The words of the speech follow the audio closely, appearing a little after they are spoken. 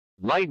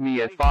Light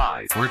me at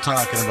 5. We're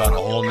talking about a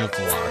whole new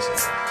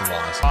philosophy.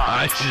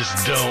 I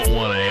just don't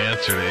want to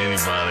answer to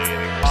anybody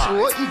anymore. So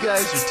what you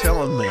guys are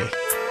telling me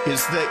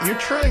is that you're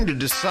trying to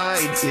decide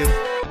if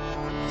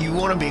you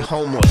want to be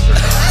homeless or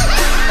not.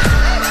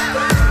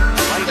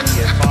 Light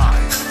me at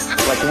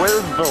 5. Like,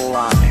 where's the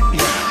line?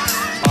 Yeah.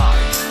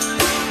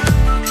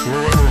 5.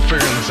 We're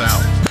figuring this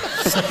out.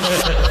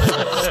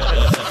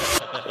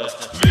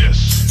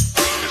 This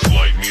is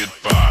Light Me at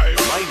 5.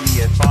 Light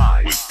me at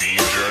 5. With Dean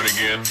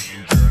Jernigan,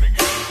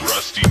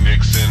 Rusty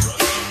Nixon,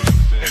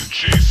 and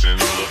Jason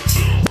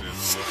LaFoon.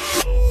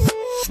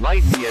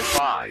 Light me at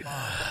 5.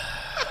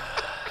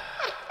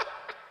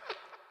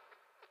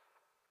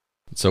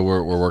 So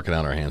we're working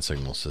out our hand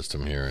signal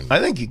system here, and I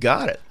think you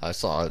got it. I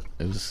saw it.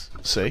 It was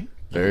See?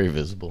 very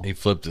visible. he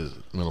flipped his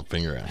middle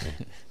finger at me.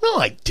 No,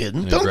 I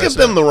didn't. Don't Aggressive.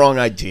 give them the wrong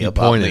idea He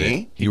about pointed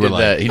me. it. You were did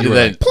like, that. He you did were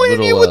that. like,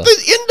 Pointing you little,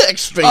 with the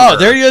index finger. oh,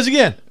 there he is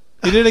again.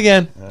 He did it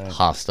again.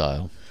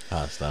 hostile.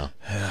 Hostile.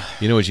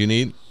 You know what you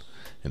need?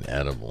 An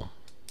edible.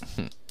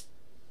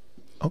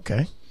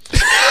 Okay.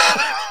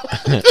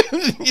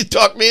 You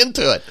talked me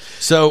into it.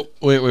 So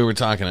we were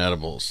talking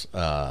edibles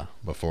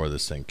before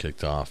this thing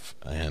kicked off,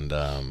 and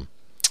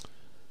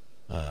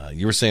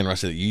you were saying,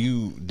 Rusty, that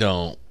you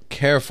don't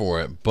care for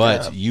it,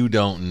 but you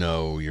don't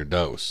know your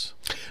dose.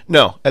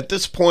 No, at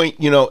this point,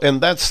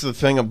 and that's the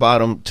thing about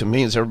them to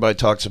me is everybody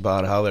talks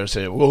about how they're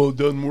saying, well, it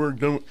doesn't work.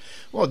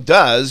 Well, it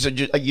does.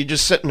 You're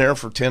just sitting there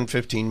for 10,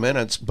 15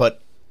 minutes,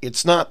 but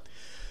it's not.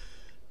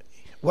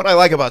 What I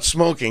like about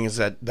smoking is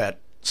that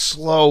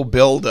slow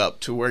build up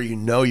to where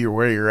you're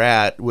where you're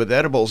at. With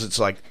edibles, it's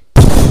like,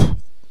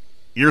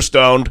 you're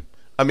stoned.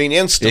 I mean,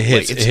 instantly.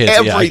 It hits. It's Yeah, I get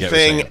what you're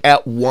everything saying.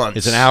 at once.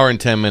 It's an hour and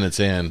 10 minutes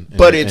in,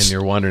 and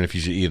you're wondering if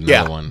you should eat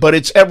another one. But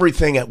it's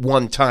everything at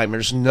one time.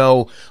 There's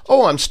no,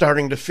 I'm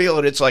starting to feel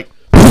it. It's like,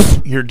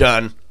 you're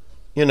done.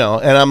 And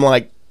I'm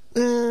like,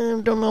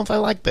 don't know if I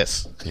like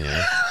this.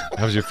 Yeah.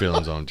 How's your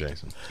feelings on them,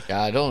 Jason?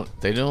 Yeah,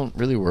 they don't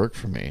really work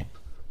for me.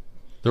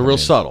 They're real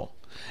subtle.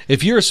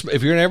 If you're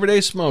an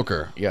everyday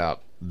smoker, Yeah.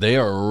 they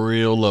are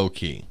real low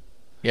key.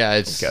 Yeah,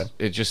 Okay.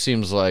 it just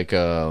seems like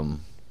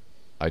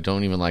I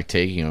don't even like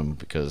taking them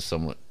because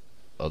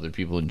other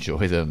people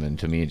enjoy them, and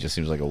to me it just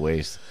seems like a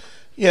waste.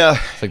 Yeah.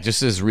 It's like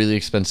just this really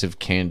expensive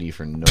candy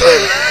for no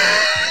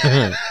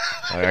reason.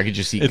 Like, I could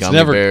just eat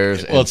gummy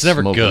bears. Well, it's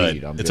never smoke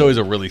good. weed. It's always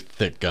a really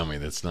thick gummy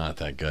that's not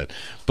that good.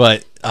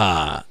 But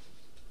I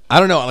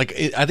don't know. Like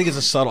I think it's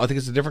a subtle. I think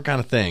it's a different kind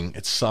of thing.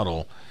 It's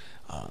subtle.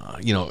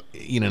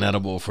 Eating an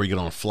edible before you get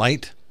on a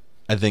flight,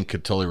 I think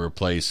could totally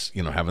replace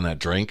having that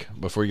drink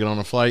before you get on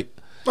a flight.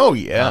 Oh,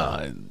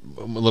 yeah.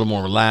 A little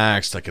more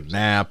relaxed. I could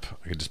nap.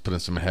 I could just put in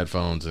some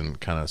headphones and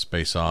kind of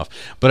space off.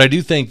 But I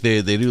do think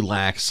they do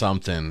lack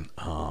something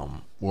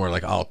where,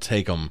 like, I'll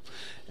take them,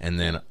 and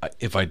then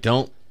if I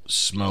don't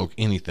smoke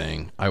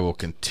anything, I will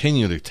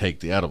continue to take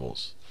the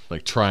edibles,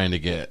 like trying to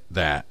get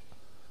that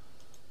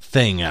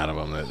thing out of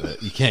them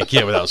that you can't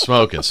get without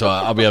smoking. So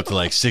I'll be up to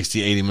like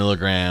 60, 80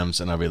 milligrams,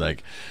 and I'll be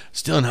like,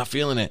 still not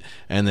feeling it.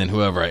 And then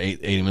whoever I ate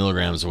 80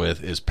 milligrams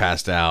with is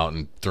passed out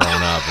and thrown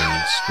up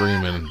and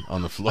screaming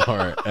on the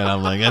floor. And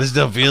I'm like, I just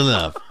don't feel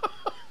enough.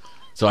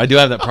 So I do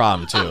have that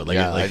problem too.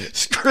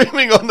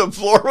 Screaming on the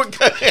floor. What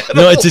kind of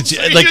No, animals it's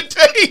are you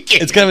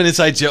taking? it's kind of an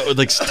inside joke.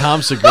 Like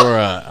Tom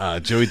Segura,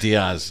 Joey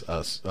Diaz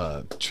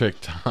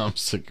tricked Tom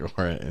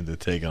Segura into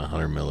taking a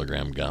 100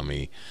 milligram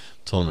gummy.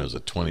 Told him it was a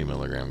 20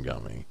 milligram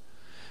gummy.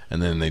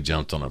 And then they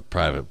jumped on a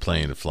private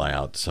plane to fly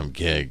out to some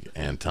gig,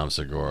 and Tom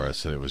Segura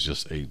said it was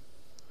just a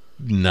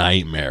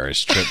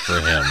nightmarish trip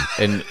for him.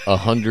 And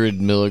 100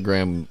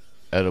 milligram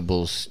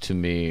edibles to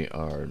me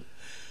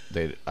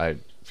I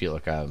feel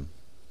like I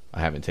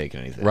haven't taken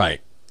anything.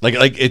 Right.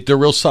 They're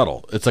real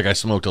subtle. It's like I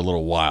smoked a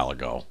little while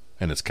ago,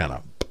 and it's kind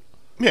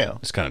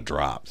of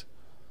dropped.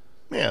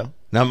 Yeah.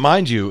 Now,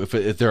 mind you, if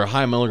they're a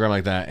high milligram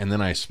like that, and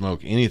then I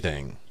smoke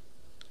anything,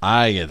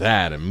 I get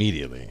that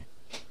immediately.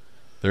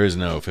 There is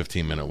no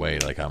 15-minute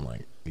wait. Like, I'm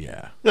like,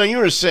 yeah. No, you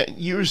were saying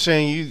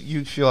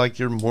you feel like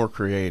you're more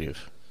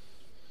creative.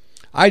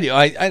 I do.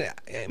 I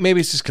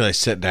maybe it's just because I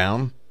sit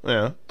down.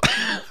 Yeah.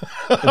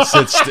 And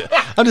sit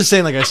I'm just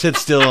saying, like, I sit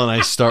still and I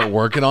start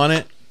working on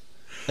it.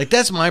 Like,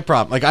 that's my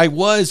problem. Like, I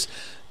was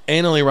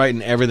anally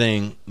writing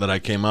everything that I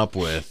came up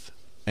with,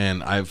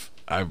 and I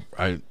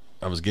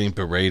was getting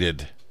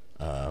berated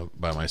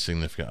by my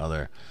significant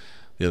other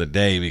the other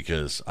day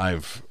because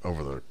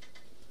over the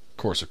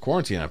course of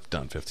quarantine, I've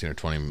done 15 or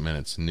 20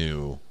 minutes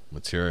new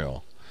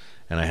material,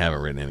 and I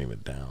haven't written any of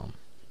it down.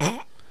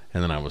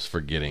 And then I was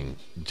forgetting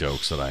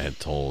jokes that I had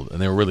told, and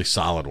they were really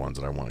solid ones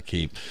that I want to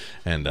keep.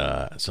 And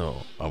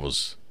so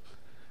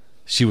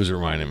she was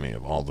reminding me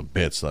of all the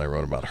bits that I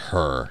wrote about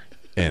her,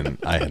 and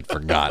I had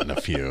forgotten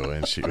a few,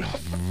 and she was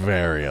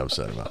very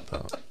upset about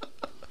those.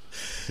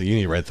 So you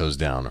need to write those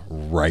down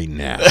right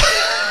now.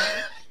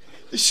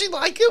 Does she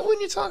like it when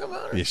you talk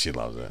about her? Yeah, she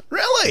loves it.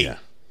 Really? Yeah.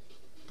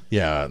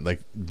 Yeah,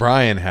 like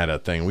Brian had a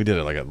thing. We did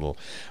it like a little.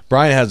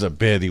 Brian has a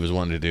bit he was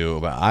wanting to do,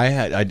 but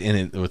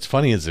what's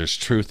funny is there's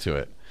truth to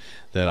it,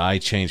 that I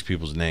change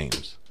people's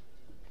names.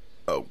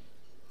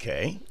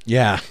 Okay.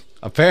 Yeah,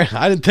 apparently,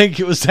 I didn't think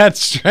it was that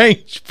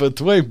strange, but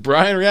the way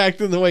Brian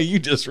reacted and the way you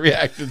just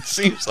reacted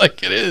seems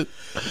like it is.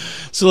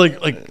 So,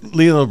 like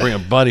Leland will bring a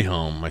buddy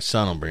home. My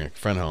son will bring a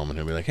friend home, and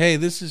he'll be like, "Hey,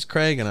 this is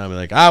Craig," and I'll be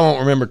like, "I won't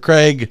remember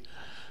Craig.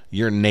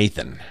 You're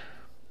Nathan."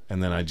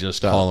 And then I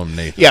just call him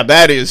Nathan. Yeah,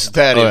 that is.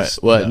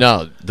 Well,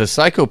 no, the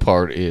psycho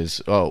part is.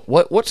 Oh,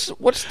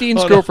 what's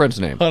Dean's girlfriend's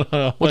name?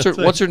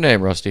 What's her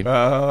name, Rusty?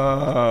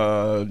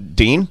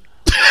 Dean?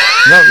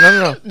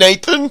 No.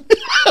 Nathan?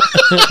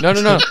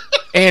 No.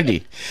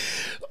 Andy.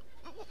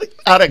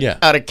 Out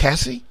of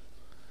Cassie?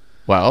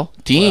 Well,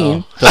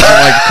 Dean doesn't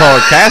like to call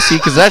her Cassie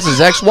because that's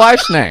his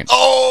ex-wife's name.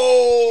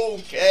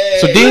 Okay.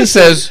 So Dean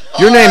says,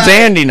 "Your name's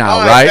Andy now,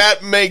 All right?"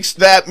 That makes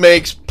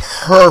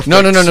perfect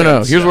No.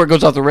 sense. Here's where it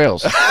goes off the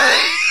rails.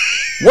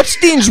 What's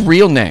Dean's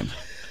real name?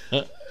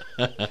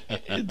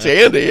 It's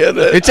Andy, isn't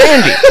it? It's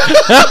Andy.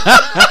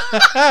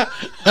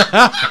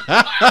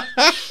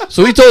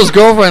 So he told his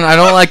girlfriend, "I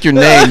don't like your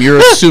name. You're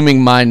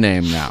assuming my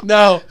name now."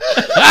 No.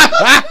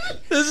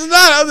 This is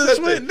not how this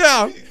went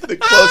down. The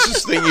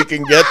closest thing you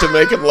can get to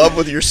making love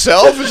with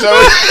yourself? Is that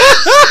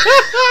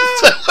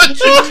what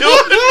you're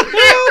doing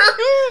here?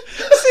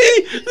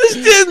 See, this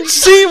didn't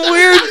seem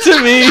weird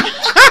to me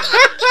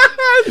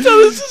until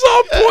this is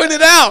all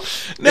pointed out.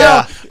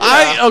 Now,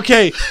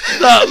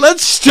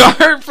 let's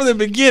start from the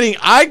beginning.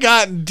 I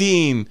got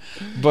Dean,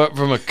 but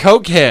from a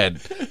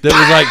cokehead that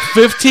was like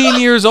 15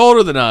 years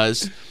older than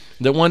us,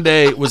 that one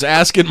day was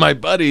asking my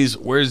buddies,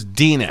 "Where's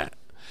Dean at?"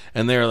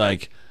 And they're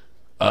like,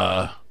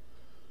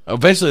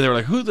 eventually they were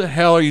like, "Who the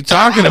hell are you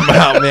talking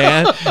about,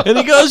 man?" And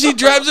he goes, "He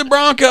drives a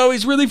Bronco.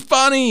 He's really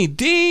funny,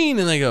 Dean."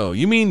 And they go,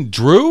 "You mean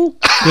Drew?"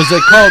 Because they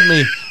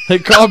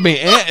called me,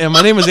 and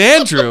my name was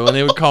Andrew, and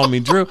they would call me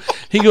Drew.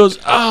 He goes,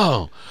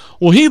 "Oh,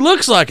 well, he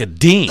looks like a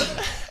Dean."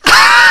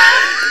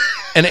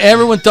 And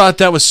everyone thought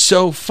that was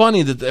so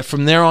funny that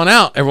from there on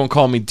out, everyone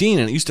called me Dean,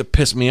 and it used to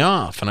piss me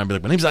off. And I'd be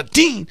like, "My name's not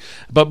Dean."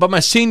 But my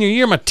senior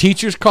year, my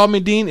teachers called me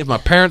Dean. If my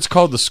parents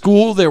called the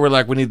school, they were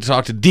like, "We need to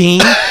talk to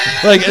Dean."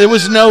 Like, there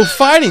was no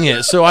fighting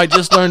it, so I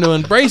just learned to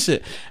embrace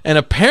it. And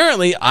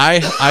apparently,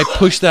 I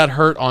push that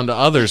hurt onto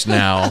others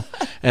now,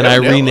 and I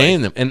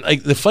rename them. And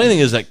like the funny thing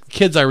is that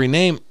kids I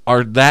rename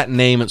are that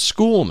name at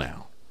school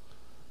now.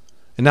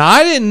 And now,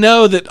 I didn't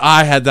know that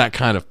I had that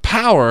kind of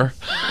power.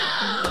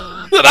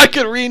 That I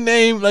could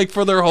rename like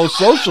for their whole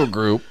social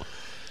group.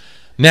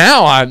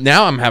 Now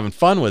I'm having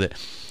fun with it.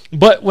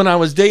 But when I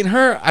was dating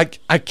her,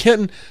 I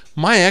couldn't.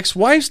 My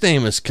ex-wife's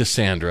name is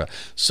Cassandra,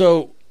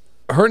 so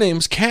her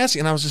name's Cassie,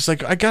 and I was just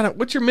like,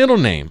 "What's your middle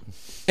name?"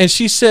 And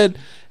she said,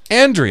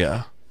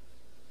 "Andrea."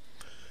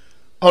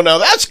 Oh, now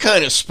that's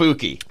kind of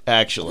spooky,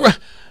 actually.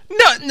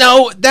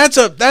 No, that's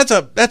a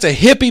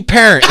hippie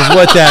parent is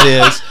what that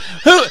is.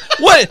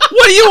 What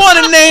do you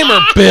want to name her,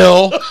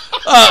 Bill?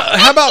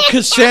 How about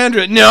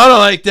Cassandra? No, I don't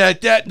like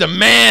that. The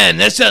man.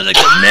 That sounds like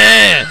a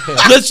man.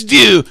 Let's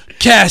do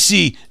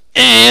Cassie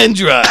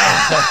Andra.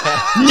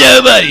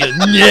 Nobody.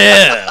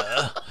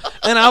 No.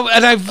 And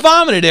I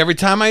vomited every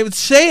time I would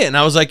say it. And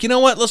I was like, you know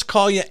what? Let's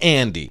call you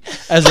Andy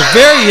as a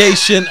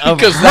variation of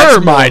Because her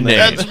that's my name. name.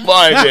 That's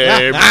my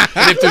name.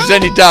 And if there's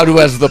any doubt who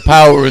has the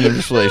power in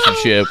this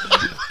relationship,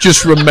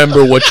 just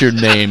remember what your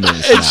name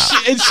is now.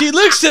 And she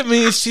looks at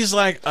me and she's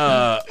like,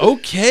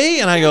 "Okay."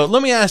 And I go,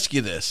 "Let me ask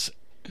you this."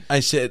 I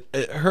said,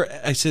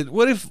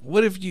 "What if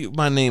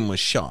my name was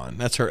Sean?"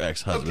 That's her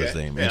ex-husband's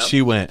name. And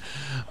she went,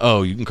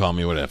 "Oh, you can call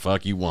me whatever the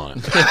fuck you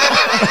want."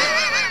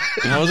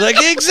 And I was like,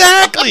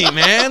 "Exactly,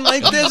 man.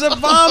 Like, there's a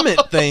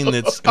vomit thing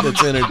that's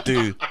in her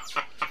too."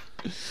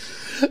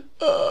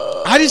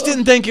 I just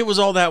didn't think it was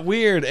all that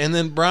weird. And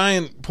then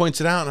Brian points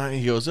it out, and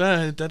he goes,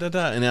 And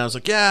I was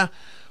like, "Yeah,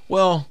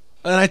 well."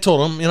 And I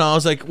told him, I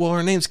was like, "Well,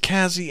 her name's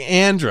Cassie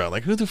Andra."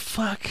 Like, who the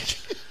fuck?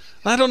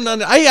 I don't know.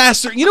 I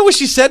asked her, you know what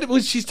she said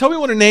when she told me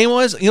what her name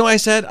was? You know what I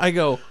said? I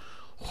go,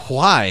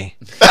 "Why?"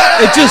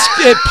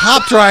 It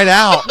popped right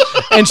out.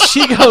 And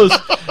she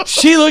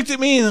looked at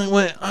me and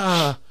went,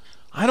 "I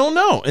don't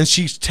know." And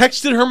she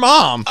texted her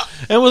mom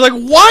and was like,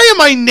 "Why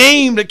am I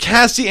named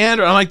Cassie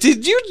Andra?" I'm like,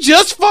 "Did you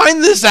just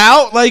find this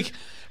out? Like,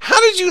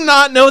 how did you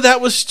not know that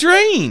was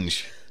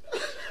strange?"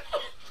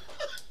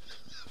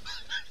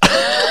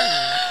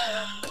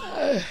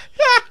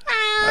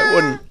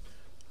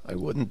 I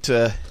wouldn't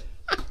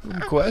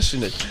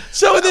question it.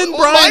 So then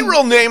Well, Brian, my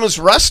real name is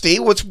Rusty.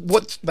 What's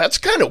that's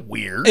kind of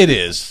weird. it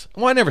is.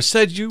 Well, I never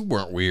said you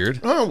weren't weird.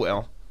 Oh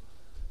well.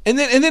 And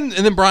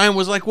then Brian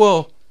was like,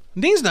 "Well,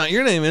 Dean's not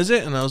your name, is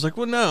it?" And I was like,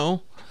 "Well,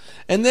 no."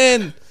 And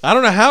then I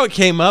don't know how it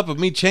came up of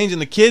me changing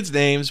the kids'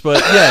 names, but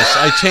yes,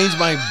 I changed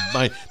my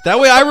that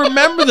way I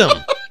remember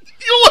them.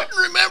 You wouldn't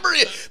remember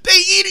it. They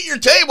eat at your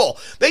table.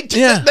 They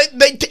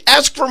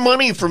ask for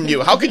money from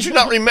you. How could you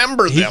not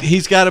remember them?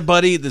 He's got a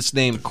buddy that's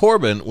named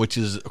Corbin, which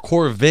is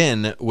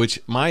Corvin, which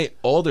my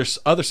other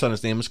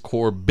son's name is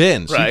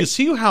Corbin. So you can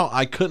see how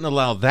I couldn't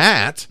allow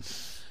that.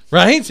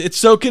 Right? It's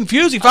so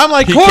confusing. If I'm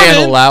like He Corbin,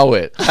 can't allow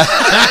it.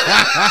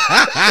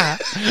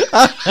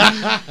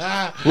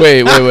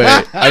 Wait.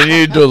 I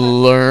need to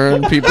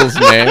learn people's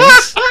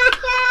names.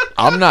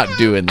 I'm not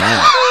doing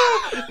that.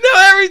 No,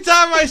 every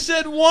time I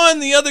said one,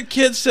 the other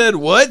kid said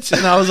what?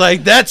 And I was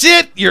like, that's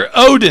it. You're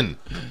Odin.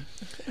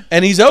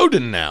 And he's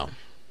Odin now.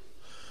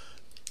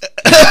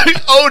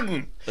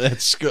 Odin.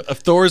 That's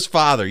Thor's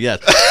father, yes.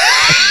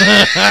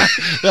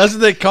 That's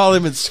what they call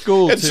him in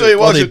school, And too. so he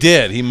Well, they wasn't-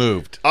 did. He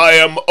moved. I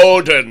am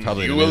Odin.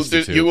 Probably You an will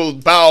institute. you will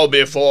bow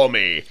before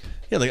me.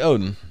 Yeah, like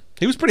Odin.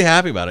 He was pretty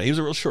happy about it. He was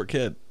a real short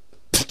kid.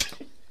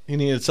 He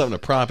needed something to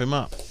prop him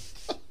up.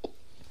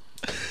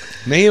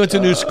 Maybe he went to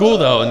a new school,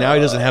 though, and now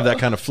he doesn't have that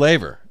kind of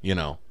flavor, you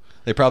know.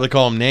 They probably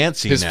call him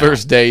Nancy His now.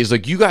 first day, he's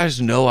like, "You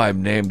guys know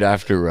I'm named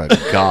after a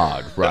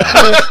god, right?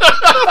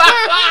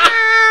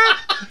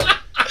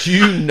 Do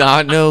you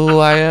not know who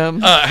I am?"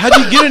 How'd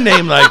you get a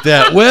name like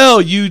that?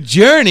 Well, you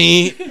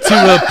journey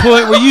to a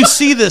point where you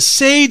see the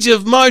sage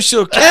of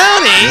Marshall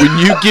County. When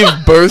you give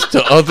birth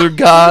to other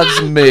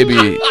gods, maybe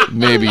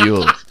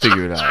you'll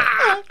figure it out.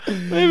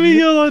 Maybe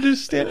you'll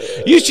understand.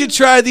 You should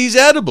try these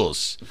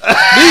edibles.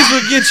 These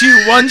will get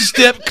you one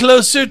step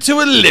closer to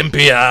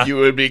Olympia. You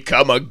will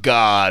become a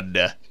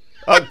god.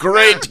 A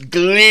great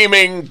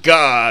gleaming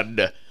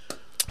god.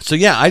 So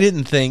yeah, I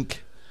didn't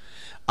think,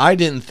 you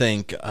know,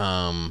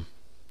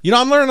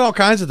 I'm learning all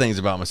kinds of things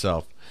about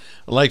myself.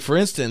 Like, for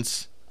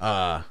instance,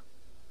 I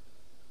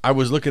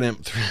was looking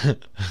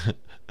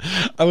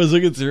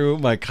through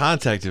my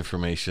contact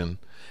information,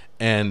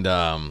 and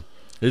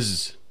this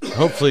is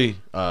hopefully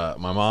my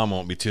mom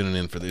won't be tuning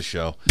in for this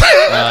show.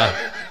 I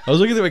was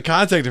looking through my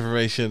contact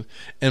information,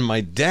 and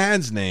my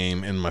dad's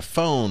name in my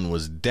phone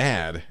was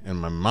Dad,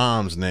 and my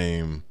mom's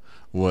name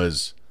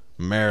was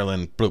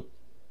Marilyn Bloop.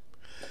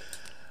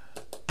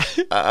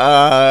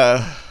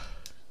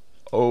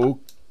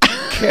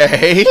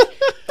 Okay.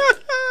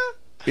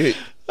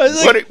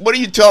 What are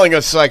you telling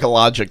us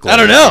psychologically? I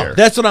don't know. here?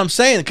 That's what I'm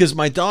saying, because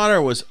my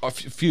daughter was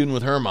feuding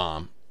with her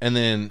mom, and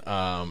then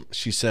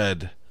she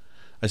said,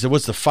 I said,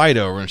 what's the fight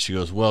over? And she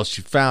goes, well,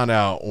 she found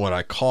out what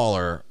I call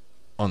her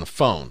on the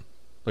phone,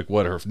 like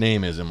what her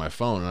name is in my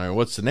phone. And I go,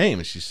 what's the name?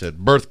 And she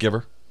said, Birth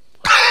Giver.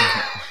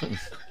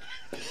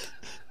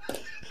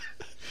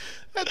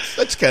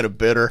 That's kind of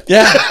bitter.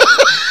 Yeah.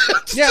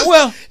 Yeah,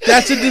 well,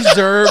 that's a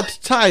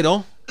deserved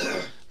title.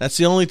 That's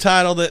the only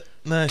title that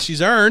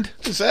she's earned.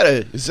 Is that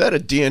a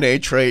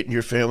DNA trait in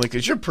your family?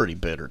 Because you're pretty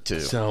bitter too.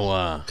 So,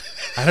 I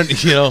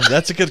don't, you know,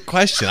 that's a good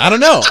question. I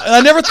don't know.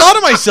 I never thought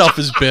of myself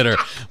as bitter,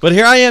 but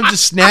here I am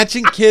just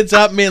snatching kids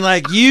up and being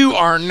like, you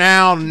are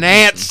now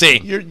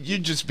Nancy. You're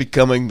just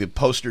becoming the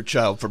poster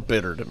child for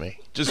bitter to me.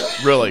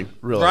 Just really,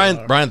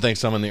 really. Brian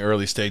thinks I'm in the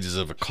early stages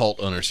of a cult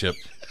ownership.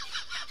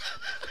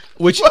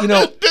 Which, you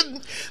know,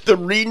 the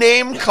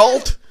rename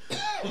cult.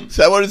 Is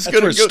that what it's that's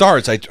going where to it go?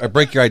 starts. I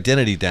break your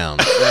identity down.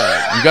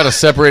 You got to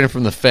separate it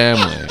from the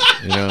family,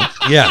 you know?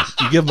 Yeah,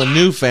 you give them a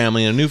new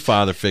family, a new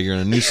father figure,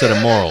 and a new set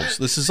of morals.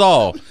 This is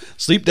all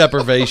sleep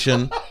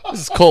deprivation.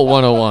 This is Cult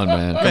 101,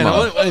 man. Come Man,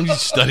 on. have you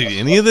studied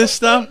any of this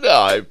stuff? No,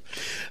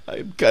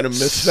 I kind of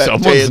missed that day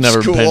Someone's at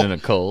never school. been in a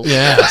cult.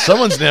 Yeah,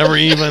 someone's never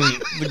even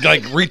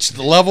reached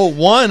the level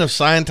 1 of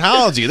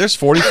Scientology. There's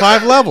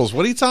 45 levels.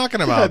 What are you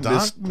talking I about,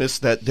 Doc?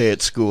 missed that day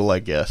at school, I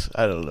guess.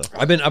 I don't know.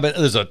 I've been. I'm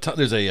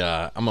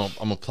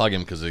gonna plug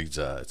him because it's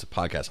a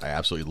podcast I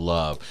absolutely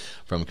love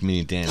from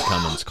comedian Dan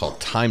Cummins called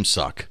Time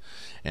Suck,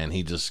 and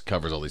he just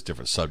covers all these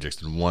different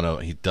subjects.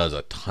 And he does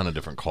a ton of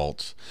different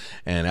cults.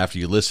 And after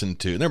you listen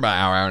to, and they're about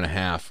an hour and a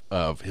half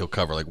of, he'll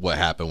cover like what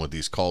happened with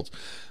these cults.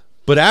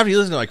 But after you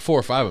listen to like 4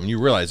 or 5 of them, you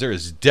realize there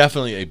is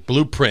definitely a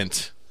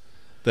blueprint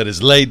that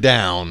is laid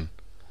down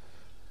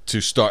to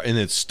start, and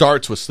it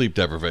starts with sleep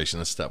deprivation.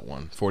 That's step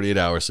 1,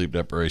 48-hour sleep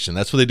deprivation.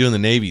 That's what they do in the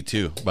Navy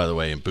too, by the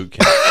way, in boot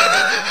camp.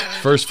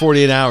 First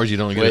 48 hours, you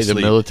don't get Wait, to the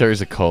sleep.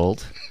 military's a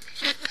cult?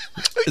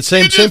 It's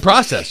same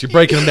process. You're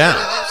breaking them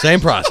down.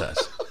 Same process.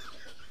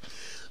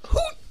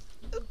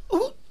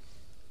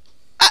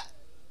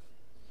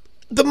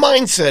 The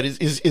mindset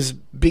is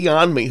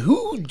beyond me.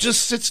 Who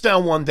just sits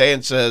down one day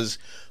and says,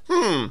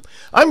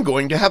 I'm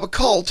going to have a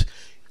cult.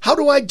 How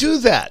do I do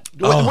that?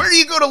 Where do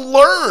you go to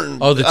learn?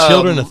 Oh, the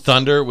Children of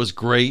Thunder was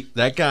great.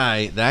 That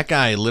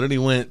guy literally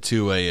went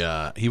to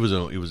a. He was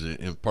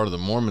a part of the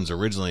Mormons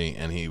originally,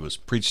 and he was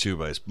preached to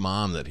by his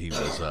mom that he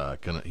was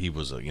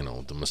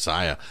the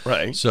Messiah.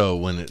 Right. So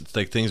when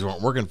things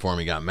weren't working for him,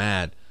 he got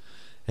mad,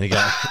 and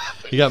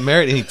he got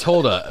married, and he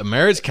told a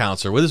marriage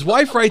counselor with his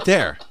wife right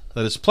there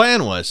that his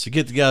plan was to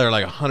get together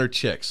like 100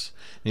 chicks,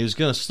 and he was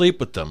going to sleep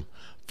with them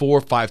 4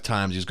 or 5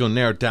 times. He was going to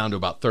narrow it down to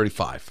about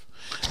 35.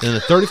 And the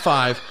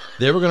 35,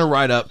 they were going to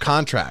write up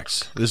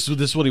contracts. This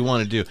is what he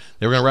wanted to do.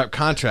 They were going to write up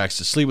contracts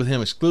to sleep with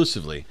him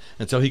exclusively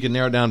until he could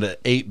narrow it down to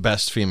 8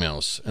 best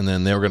females. And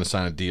then they were going to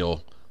sign a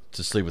deal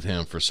to sleep with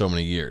him for so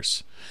many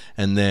years.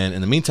 And then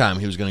in the meantime,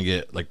 he was going to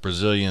get like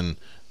Brazilian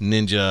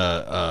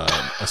ninja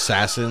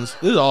assassins.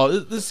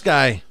 This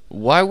guy.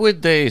 Why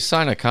would they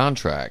sign a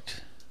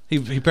contract? He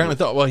apparently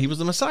thought, well, he was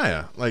the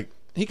Messiah. Like,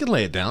 he can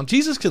lay it down.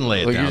 Jesus can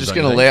lay it Like, down. you're just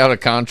don't going you to think? lay out a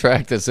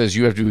contract that says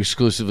you have to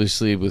exclusively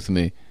sleep with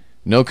me.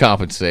 No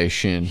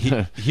compensation.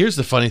 Here's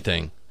the funny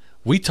thing.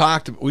 We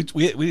had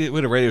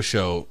a radio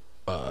show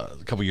a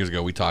couple years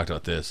ago. We talked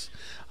about this.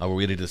 where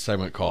we did a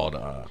segment called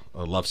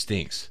Love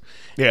Stinks.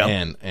 Yeah.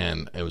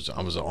 And I was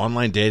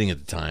online dating at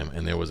the time,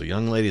 and there was a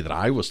young lady that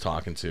I was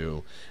talking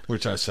to,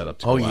 which I set up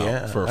to go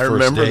out for a I first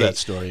remember date. that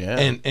story. Yeah,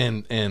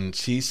 And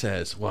she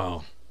says,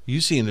 "Well,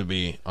 you seem to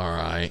be all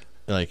right."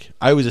 Like,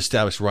 I was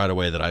established right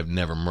away that I've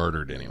never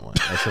murdered anyone.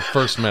 That's the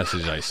first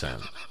message I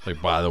sent.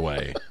 Like, by the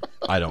way,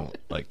 I don't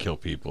like kill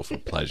people for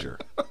pleasure.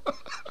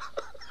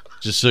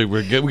 Just so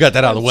we got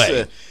that out of the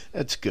way.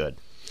 That's good.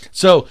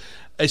 So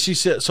she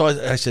said. So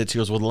I said, she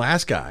goes, "Well, the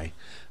last guy,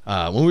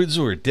 when we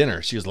were at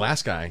dinner, she goes, the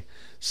last guy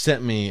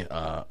sent me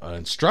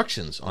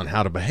instructions on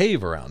how to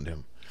behave around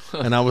him."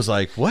 And I was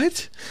like,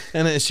 "What?"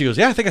 And then she goes,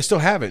 "Yeah, I think I still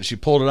have it." And she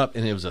pulled it up,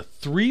 and it was a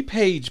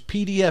 3-page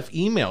PDF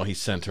email he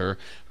sent her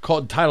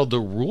titled "The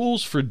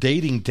Rules for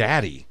Dating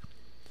Daddy."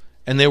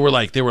 And they were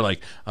like,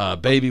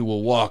 "Baby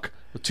will walk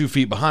 2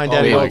 feet behind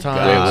Daddy all the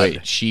time."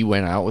 Wait. She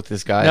went out with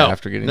this guy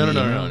after getting the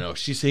email? No.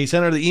 He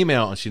sent her the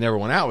email, and she never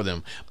went out with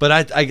him. But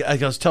I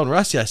was telling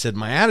Rusty, I said,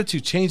 my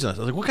attitude changed on this.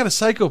 I was like, what kind of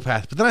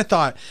psychopath? But then I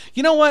thought,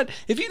 you know what?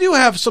 If you do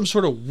have some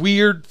sort of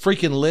weird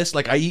freaking list,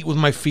 like I eat with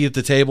my feet at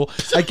the table,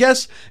 I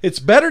guess it's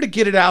better to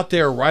get it out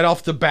there right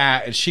off the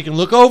bat, and she can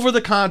look over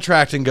the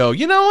contract and go,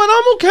 you know what?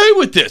 I'm okay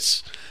with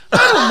this.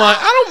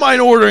 I don't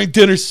mind ordering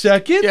dinner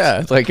second.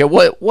 Yeah, like at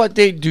what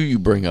date do you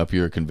bring up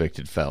you're a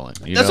convicted felon?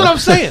 That's what I'm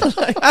saying.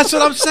 That's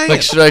what I'm saying.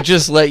 Like, should I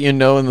just let you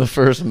know in the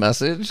first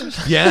message?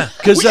 Yeah,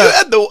 because Well, you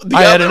had the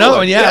I had other another one,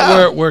 one.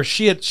 yeah. Where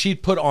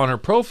she'd put on her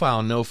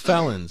profile no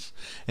felons,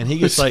 and he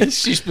gets like,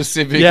 She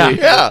specifically.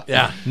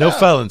 yeah, no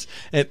felons.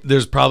 And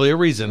there's probably a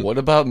reason. What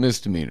about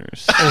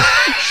misdemeanors?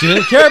 She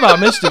didn't care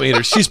about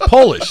misdemeanors. She's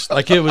Polish.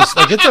 Like, it was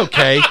like, it's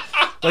okay.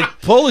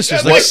 Like, Polish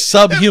is like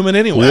subhuman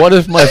anyway. What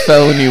if my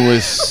felony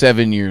was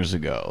 7 years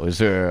ago? Is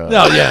there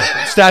No,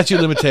 yeah, statute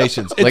of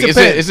limitations. It like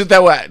depends. isn't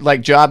that what,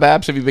 like, job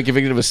apps? Have you been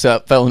convicted of a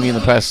felony in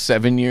the past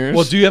 7 years?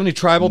 Well, do you have any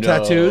tribal No.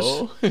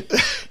 tattoos?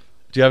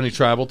 Do you have any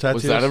tribal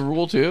tattoos? Was that a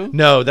rule too?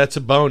 No, that's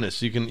a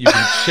bonus. You can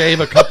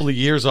shave a couple of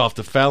years off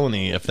the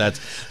felony if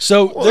that's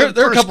so. Well, there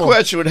the are a first couple.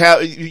 question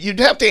you'd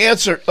have to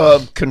answer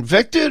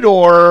convicted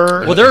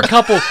or Well, there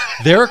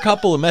are a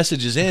couple of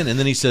messages in, and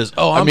then he says,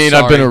 "Oh, I've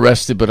sorry. been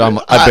arrested, but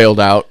I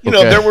bailed out. you know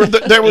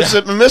Okay. there was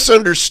a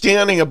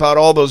misunderstanding about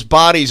all those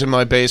bodies in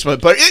my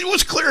basement, but it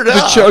was cleared The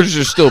up. charges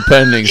are still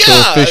pending, so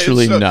Yeah,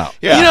 officially it's, no.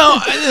 Yeah. You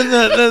know,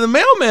 and the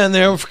mailman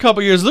there for a couple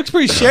of years looks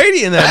pretty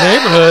shady in that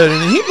neighborhood,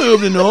 and he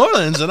moved to New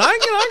Orleans, and I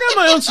got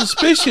my own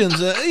suspicions.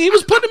 He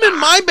was putting them in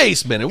my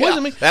basement. It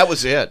wasn't me. That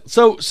was it.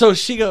 So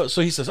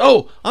he says,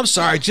 "Oh, I'm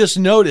sorry, just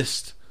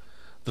noticed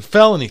the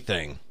felony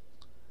thing.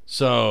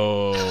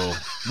 So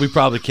we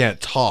probably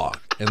can't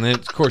talk." And then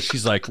of course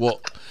she's like,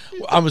 "Well,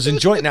 I was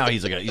enjoying." Now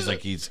he's got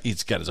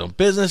his own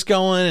business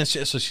going, and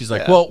so she's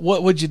like, "Well,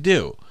 what would you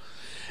do?"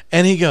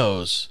 And he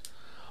goes,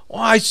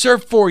 "Well, I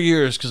served 4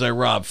 years because I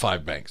robbed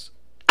 5 banks."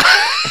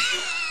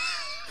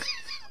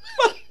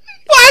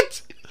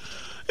 What?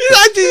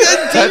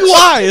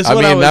 DUI is I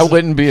what mean, I was. that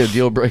wouldn't be a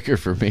deal breaker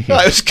for me.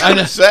 I was going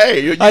to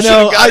say, you should I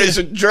know, have got his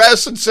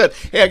address and said,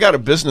 "Hey, I got a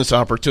business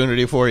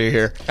opportunity for you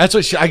here." That's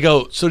what I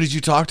go, "So did you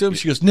talk to him?"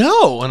 She goes,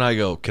 "No." And I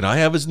go, "Can I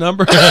have his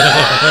number?"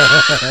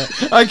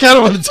 I kind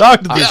of want to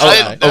talk to this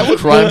guy. Of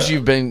crimes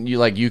you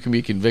can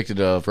be convicted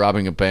of,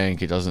 robbing a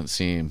bank, it doesn't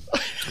seem.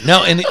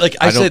 No, and like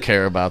I don't said,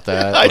 care about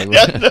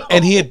that.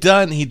 and he'd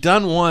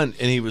done one,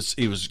 and he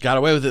was got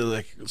away with it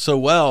like so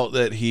well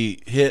that he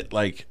hit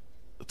like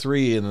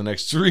 3 in the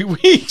next 3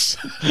 weeks.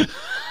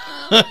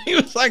 He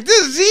was like,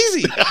 "This is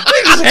easy.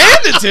 They just hand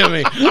it to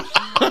me."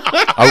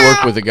 I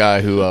worked with a guy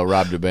who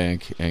robbed a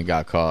bank and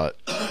got caught.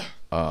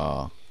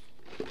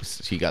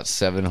 He got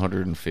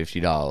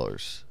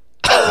 $750.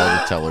 All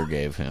the teller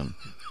gave him.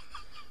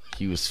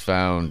 He was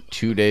found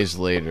 2 days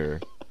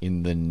later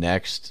in the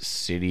next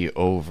city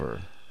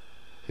over.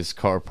 His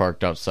car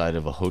parked outside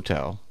of a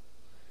hotel,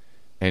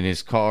 and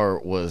his car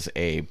was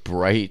a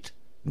bright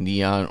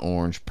neon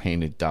orange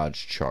painted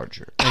Dodge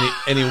Charger.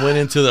 And he went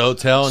into the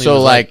hotel. And So, he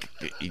was like,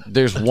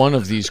 there's one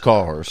of these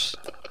cars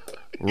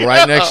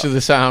right next to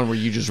the sound where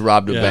you just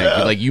robbed a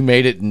bank. Like, you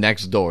made it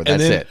next door.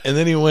 That's it. And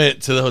then he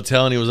went to the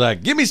hotel and he was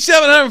like, "Give me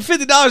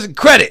 $750 in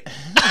credit.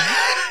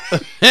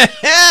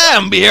 I'm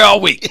gonna be here all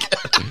week.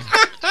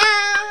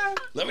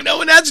 Let me know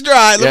when that's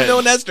dry. Let me know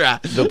when that's dry."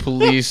 The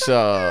police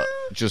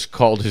just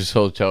called his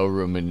hotel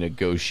room and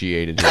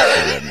negotiated his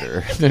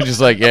surrender. They're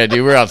just like, "Yeah,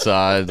 dude, we're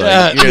outside.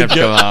 Like, you're gonna have to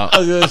come out." I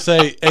was gonna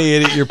say, "Hey,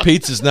 idiot, your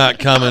pizza's not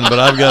coming, but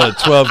I've got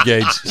a 12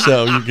 gauge,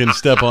 so you can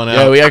step on out."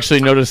 Yeah, we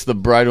actually noticed the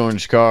bright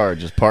orange car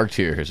just parked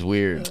here. It's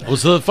weird. Well,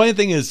 so the funny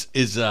thing is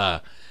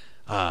I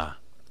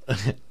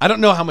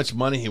don't know how much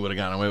money he would have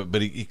gotten away with,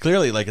 but he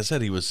clearly, like I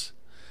said, he was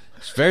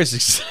very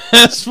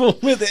successful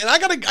with it. And I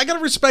gotta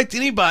respect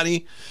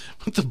anybody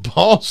with the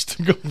balls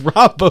to go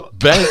rob a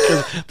bank.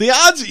 'Cause the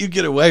odds that you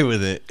get away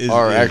with it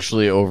Are is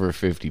actually over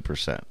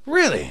 50%.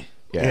 really.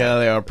 Yeah,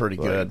 they are pretty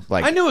good.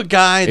 Like, I knew a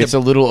guy that it's a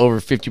little over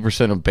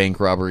 50% of bank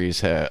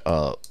robberies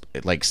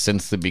like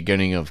since the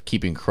beginning of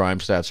keeping crime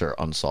stats are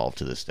unsolved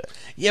to this day.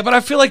 Yeah, but I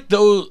feel like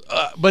those.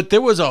 But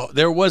there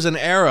was an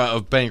era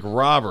of bank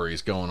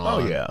robberies going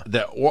on. Oh, yeah.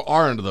 That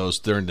aren't those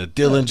during the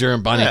Dillinger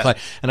and Bonnie and Clyde,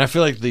 and I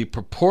feel like the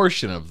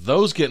proportion of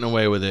those getting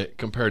away with it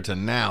compared to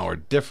now are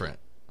different.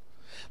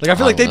 Like I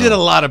feel like they did a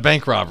lot of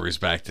bank robberies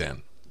back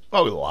then.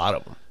 Oh, a lot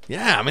of them.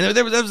 Yeah, I mean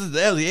that was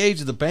the age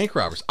of the bank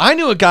robbers. I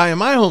knew a guy in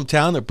my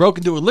hometown that broke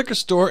into a liquor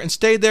store and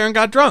stayed there and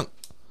got drunk.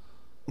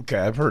 Okay,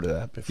 I've heard of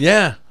that before.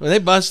 Yeah, when they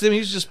busted him, he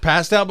was just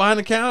passed out behind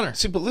the counter.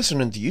 See, but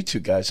listening to you two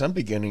guys, I'm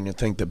beginning to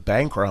think that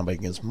bank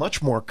robbing is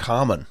much more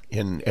common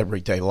in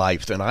everyday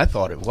life than I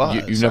thought it was.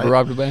 You never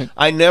robbed a bank?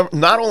 I never.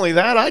 Not only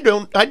that,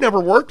 I never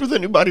worked with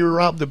anybody who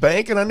robbed a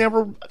bank, and I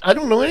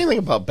don't know anything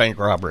about bank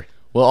robbery.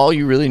 Well, all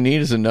you really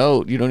need is a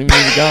note. You don't even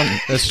need a gun.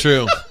 That's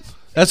true.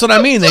 That's what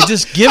I mean. They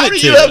just give How it do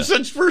to you you. have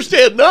such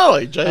first-hand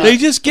knowledge? They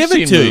just give it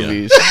Seen to you.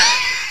 movies.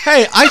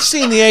 Hey, I've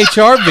seen the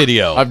HR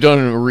video. I've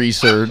done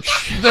research.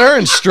 They're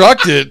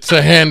instructed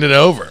to hand it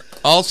over.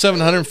 All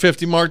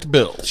 750 marked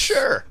bills.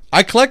 Sure.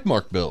 I collect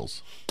marked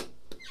bills.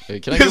 Hey,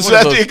 can I get Is one of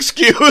that the those?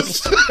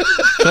 excuse?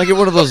 Can I get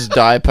one of those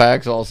die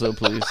packs also,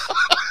 please?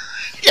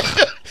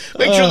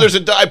 Make sure there's a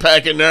die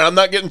pack in there. I'm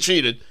not getting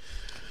cheated.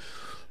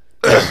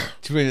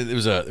 It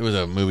was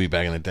a movie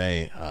back in the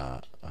day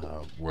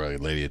where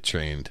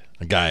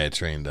a guy had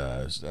trained,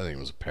 I think it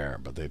was a pair,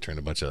 but they trained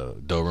a bunch of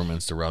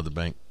Dobermans to rob the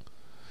bank,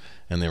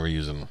 and they were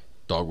using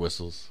dog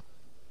whistles,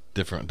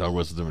 different dog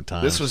whistles, different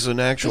times. This was an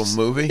actual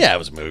movie? Yeah, it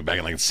was a movie back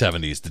in like the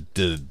 70s.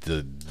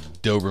 The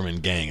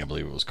Doberman Gang, I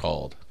believe it was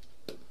called.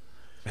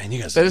 Man,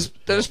 you guys. That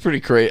is pretty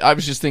crazy. I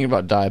was just thinking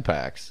about die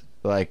packs.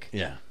 Like,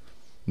 Yeah.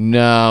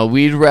 no,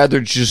 we'd rather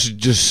just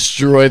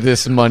destroy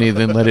this money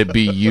than let it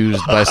be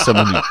used by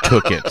someone who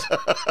took it.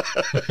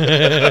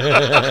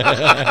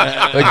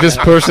 Like this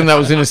person that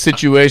was in a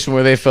situation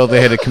where they felt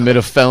they had to commit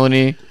a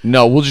felony.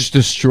 No, we'll just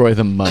destroy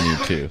the money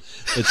too.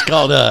 It's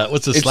called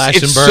what's a It's, slash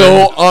it's and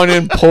burn? so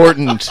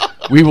unimportant.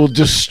 We will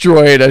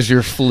destroy it as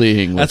you're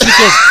fleeing. That's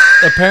because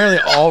apparently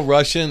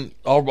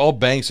all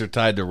banks are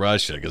tied to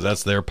Russia because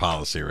that's their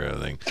policy or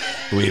everything.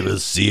 We will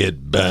see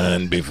it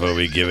burn before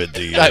we give it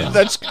to you.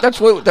 That's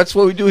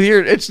what we do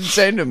here. It's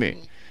insane to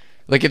me.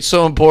 Like it's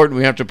so important,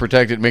 we have to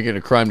protect it, make it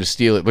a crime to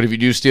steal it. But if you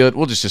do steal it,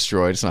 we'll just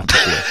destroy it. It's not a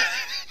big deal.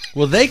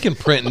 Well, they can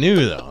print new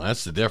though.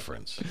 That's the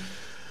difference.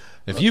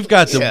 If you've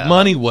got the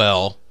money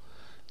well,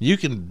 you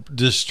can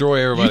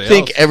destroy everybody You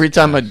think else. every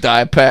time a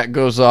die pack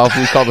goes off,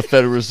 we call the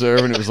Federal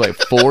Reserve, and it was like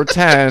 4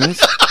 10s,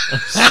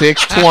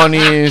 6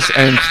 20s,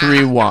 and 3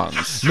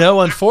 1s.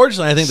 No,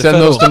 unfortunately, I think Send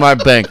those to my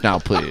bank now,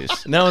 please.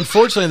 Now,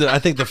 unfortunately, I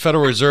think the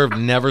Federal Reserve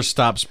never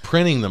stops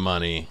printing the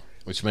money,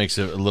 which makes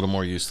it a little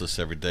more useless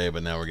every day.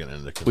 But now we're getting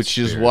into conspiracy. Which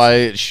is why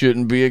it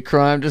shouldn't be a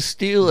crime to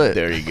steal it.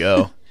 There you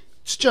go.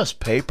 It's just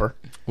paper.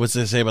 What's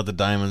they say about the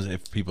diamonds?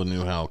 If people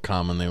knew how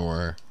common they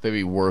were, They'd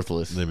be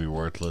worthless. they'd be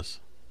worthless.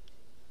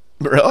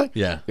 Really?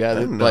 Yeah. Yeah,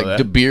 didn't know like that.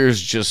 De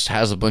Beers just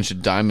has a bunch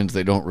of diamonds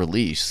they don't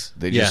release.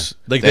 They Yeah. just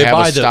Like, they they have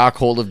buy a the-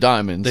 stockhold of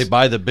diamonds. They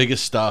buy the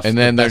biggest stuff, and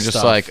then the they're best just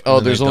stuff, like, and oh,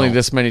 then there's they only don't.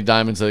 this many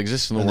diamonds that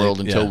exist in the And they- world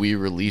until yeah. we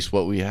release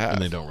what we have.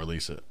 and they don't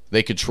release it.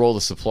 They control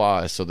the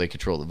supply, so they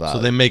control the value.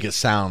 So they make it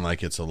sound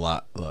like it's a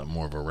lot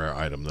more of a rare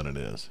item than it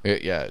is.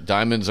 Yeah,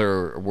 diamonds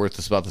are worth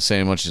us about the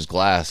same much as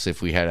glass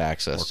if we had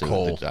access Or to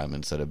coal. the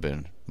diamonds that have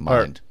been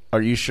Are, mined.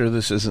 are you sure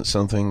this isn't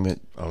something that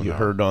you no.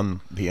 heard on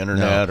the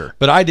internet? Or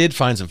But I did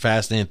find some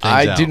fascinating things.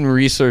 I out. didn't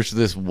research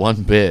this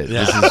one bit.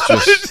 Yeah. This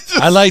is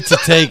just I like to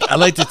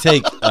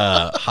take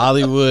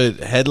Hollywood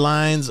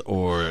headlines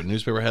or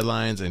newspaper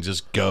headlines and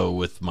just go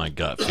with my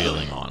gut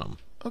feeling on them.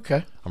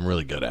 Okay. I'm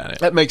really good at it.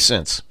 That makes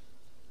sense.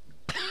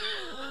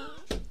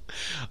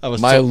 I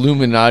was my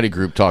Illuminati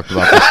group talked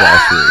about this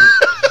last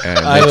week, and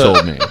they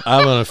told me.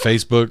 I'm on a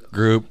Facebook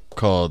group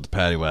called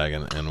Paddy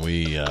Wagon, and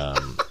we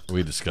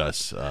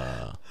discuss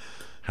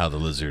how the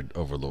lizard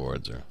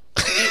overlords are.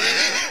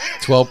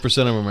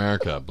 12% of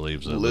America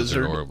believes that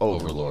Lizard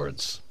overlords.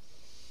 overlords.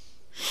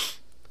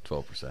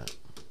 12%.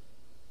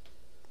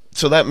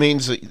 So that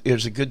means that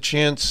there's a good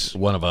chance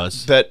One of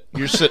us. that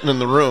you're sitting in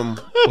the room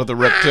with a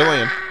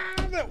reptilian.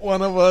 That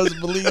one of us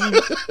believes.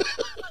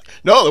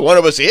 No, the one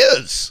of us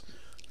is.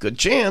 Good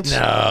chance.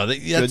 No,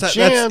 Good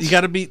chance. you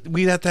got to be.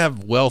 We'd have to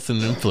have wealth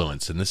and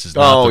influence, and this is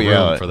not the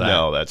room for that.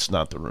 No, that's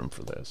not the room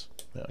for this.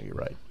 No, you're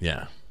right.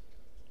 Yeah,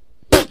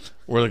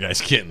 we're the guys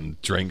getting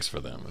drinks for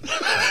them,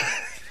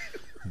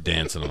 and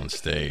dancing on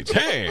stage.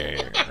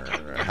 Hey,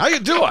 how you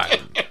doing?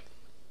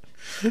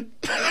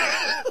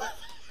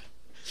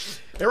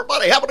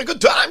 Everybody having a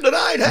good time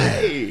tonight?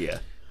 Hey,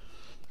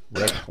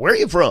 where are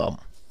you from?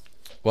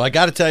 Well, I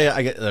got to tell you,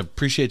 I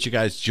appreciate you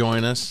guys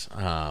joining us.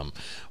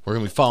 We're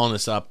going to be following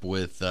this up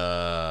with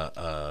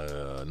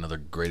another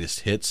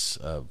greatest hits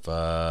of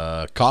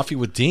Coffee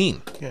with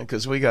Dean. Yeah,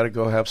 because we got to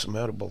go have some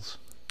edibles.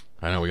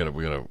 I know we got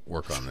to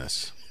work on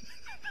this.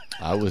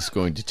 I was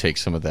going to take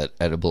some of that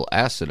edible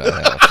acid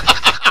I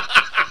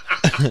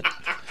have.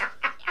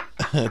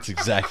 That's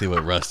exactly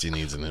what Rusty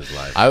needs in his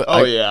life.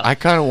 I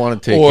kind of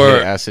want to take Or- a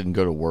hit of acid and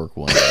go to work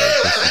one day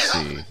just to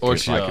see Or if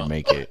I she'll- can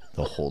make it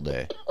the whole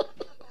day.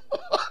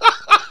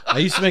 I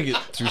used to make it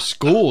through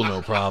school,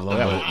 no problem.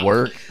 At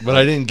work. But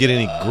I didn't get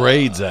any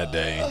grades that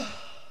day.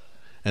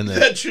 And then,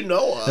 That you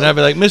know of. and I'd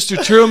be like,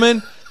 Mr.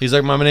 Truman. He's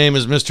like, my name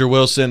is Mr.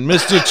 Wilson.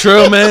 Mr.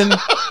 Truman,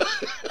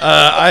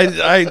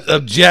 I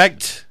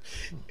object.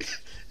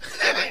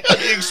 How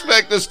do you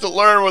expect us to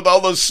learn with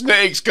all those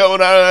snakes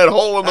coming out of that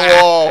hole in the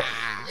wall?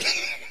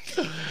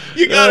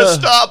 You gotta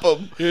stop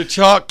them. Your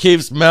chalk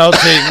keeps melting.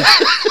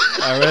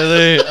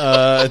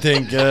 I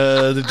think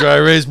the dry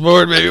erase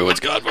board maybe what's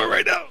gone for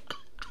right now.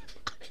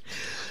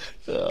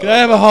 Can I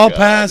have a hall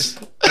pass,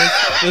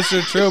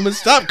 Mr. Truman?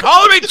 Stop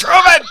calling me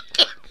Truman.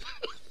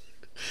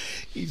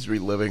 He's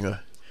reliving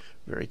a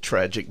very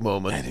tragic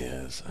moment. It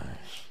is.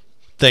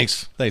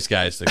 Thanks,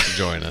 guys. Thanks for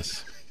joining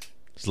us.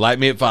 Just light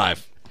me at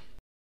 5.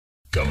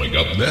 Coming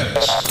up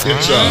next,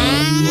 it's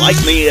a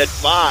Like Me at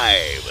 5.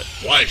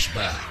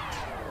 flashback.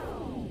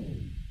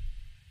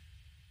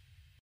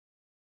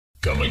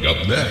 Coming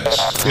up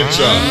next, it's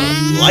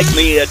a Like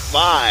Me at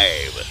 5.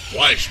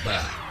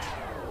 flashback.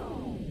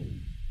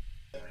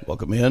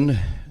 Welcome in.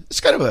 It's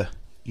kind of a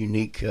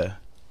unique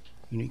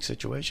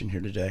situation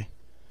here today.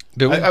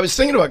 Do we? I was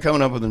thinking about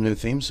coming up with a new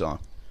theme song.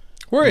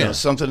 Where are You you? know,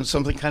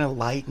 something kind of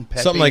light and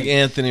peppy. Something like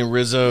Anthony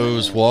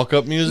Rizzo's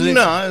walk-up music?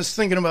 No, I was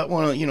thinking about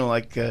one of,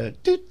 like,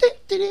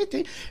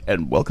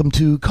 and welcome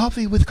to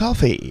Coffee with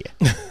Coffee.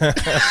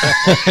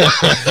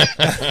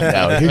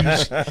 Now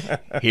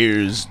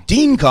here's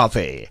Dean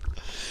Coffee.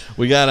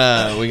 We got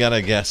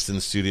a guest in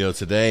the studio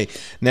today.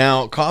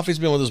 Now, Coffee's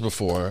been with us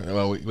before.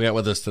 Well, we got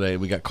with us today.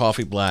 We got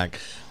Coffee Black.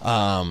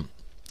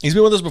 He's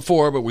been with us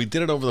before, but we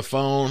did it over the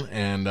phone,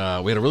 and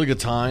we had a really good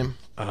time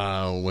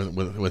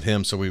with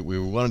him. So we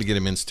wanted to get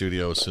him in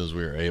studio as soon as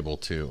we were able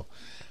to,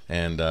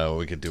 and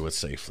we could do it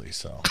safely.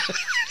 So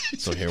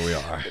here we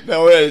are.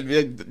 No,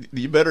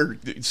 you better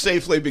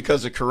safely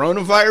because of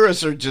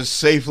coronavirus or just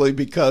safely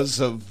because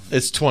of...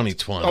 It's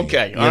 2020.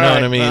 Okay, you know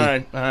what I mean?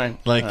 All right.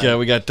 Like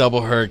we got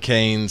double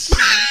hurricanes.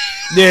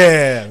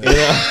 Yeah,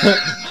 man.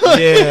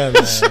 Yeah, man.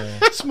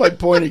 That's my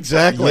point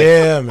exactly.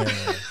 Yeah, man.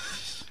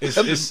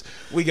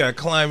 We got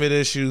climate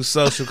issues,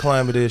 social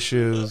climate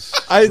issues.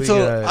 I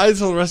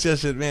told Rusty, I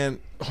said, man,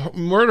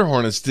 murder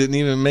hornets didn't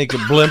even make a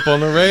blimp on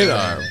the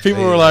radar.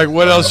 People were like,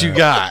 what else you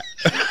got?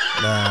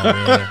 Nah,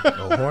 man.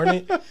 A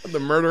hornet? The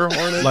murder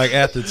hornet? Like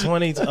at the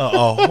 20s?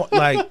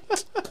 Like,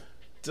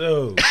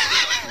 dude,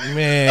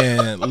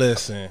 man,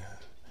 listen.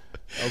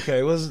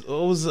 Okay, what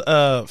was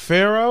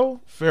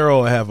Pharaoh?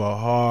 Pharaoh would have a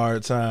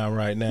hard time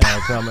right now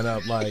coming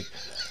up like,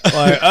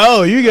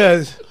 oh, you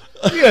guys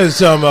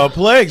talking about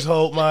plagues,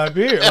 hold my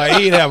beer.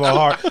 Like, he'd have a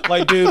hard,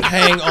 like, dude,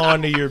 hang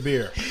on to your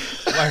beer.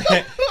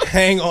 Like,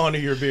 hang on to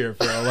your beer,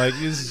 Pharaoh. Like,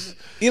 this,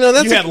 you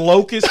had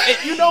locusts. And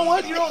you know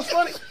what? You know what's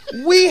funny?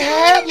 We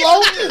had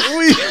locusts.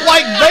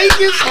 Like,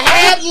 Vegas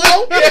had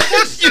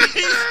locusts.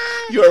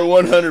 You are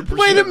 100%.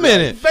 Wait a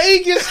minute.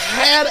 Vegas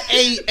had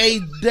a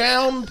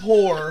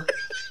downpour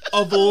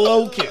of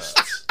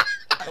locusts.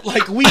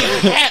 Like, we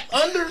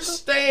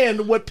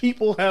understand what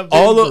people have been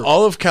through.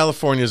 All of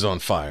California's on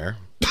fire.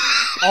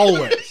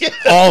 Always.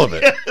 All of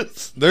it.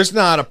 Yes. There's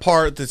not a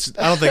part that's,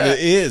 I don't think it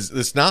is.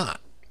 It's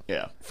not.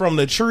 Yeah. From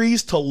the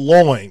trees to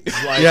loins.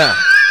 Like, Yeah.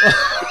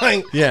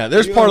 like, Yeah.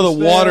 There's you part of the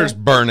understand? water's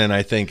burning,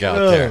 I think, out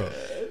there.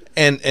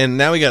 And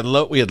now we had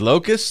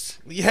locusts.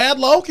 You had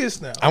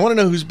locusts now. I want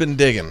to know who's been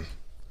digging.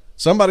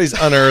 Somebody's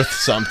unearthed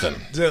something.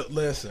 Dude,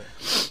 listen,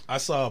 I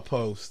saw a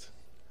post.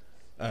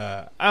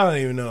 I don't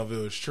even know if it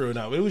was true or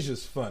not, but it was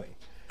just funny.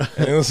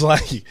 And it was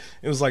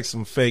like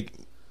some fake.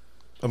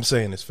 I'm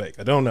saying it's fake.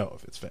 I don't know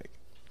if it's fake.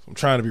 I'm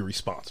trying to be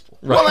responsible.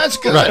 Well, that's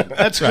good. Right.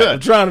 That's I'm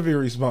good. trying to be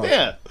responsible.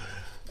 Yeah.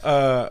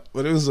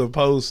 But it was a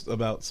post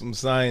about some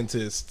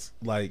scientists,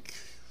 like,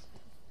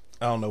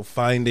 I don't know,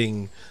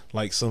 finding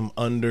like some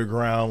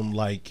underground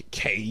like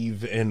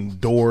cave and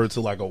door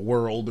to like a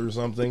world or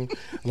something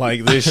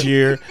like this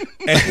year.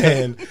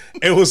 And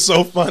it was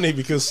so funny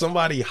because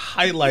somebody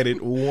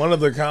highlighted one of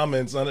the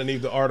comments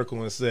underneath the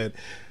article and said,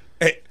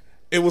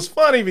 it was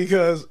funny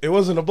because it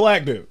wasn't a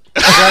black dude.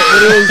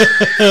 Right?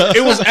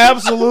 It was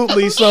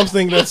absolutely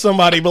something that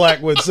somebody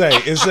black would say.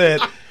 It said,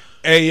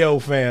 "Hey yo,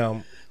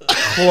 fam,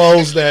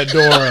 close that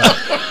door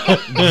up.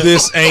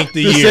 This ain't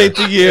the year. This ain't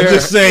the year.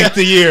 This ain't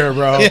the year,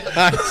 bro."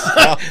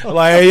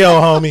 Like, hey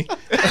yo, homie,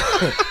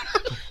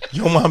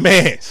 yo, my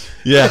man.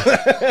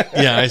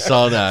 Yeah, I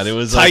saw that. It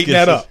was Tighten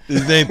that up.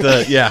 It ain't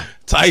the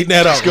Tighten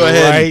that up. go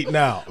ahead. right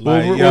now.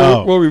 Like,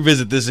 We'll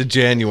revisit this in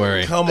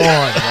January. come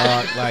on,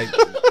 dog. Like,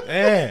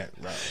 man.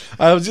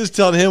 I was just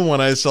telling him one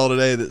I saw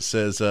today that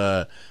says,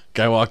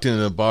 guy walked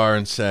into the bar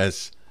and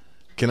says,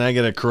 "Can I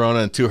get a Corona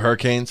and 2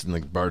 hurricanes?" And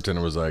the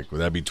bartender was like,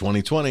 "Would that be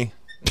 2020?"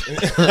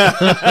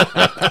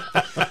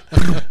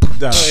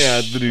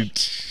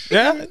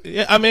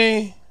 Yeah. I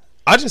mean,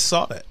 I just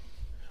saw that.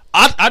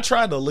 I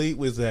tried to lead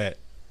with that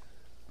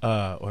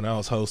when I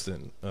was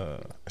hosting a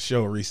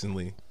show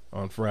recently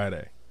on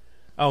Friday.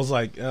 I was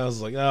like,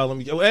 oh, let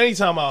me.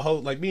 Anytime I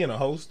host, like being a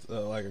host,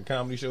 like a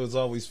comedy show, is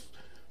always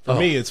for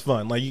me. It's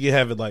fun. Like, you can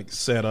have it like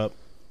set up,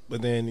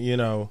 but then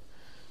you're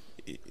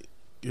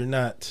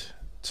not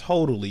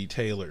totally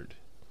tailored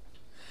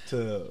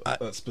to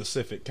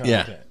specific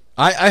Yeah. content.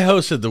 I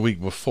hosted the week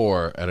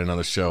before at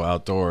another show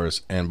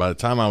outdoors, and by the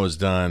time I was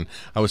done,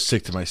 I was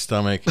sick to my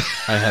stomach.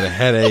 I had a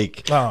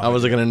headache. Oh, I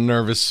was like in a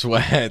nervous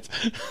sweat.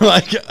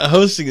 Like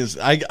hosting is,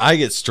 I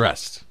get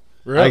stressed.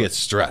 Really? I get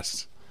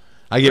stressed.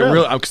 I get Really?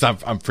 real because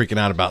I'm freaking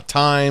out about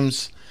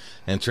times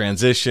and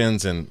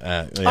transitions and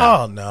yeah.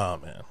 Oh no,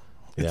 man!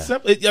 It's Yeah.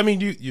 simple. I mean,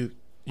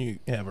 you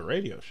have a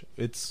radio show.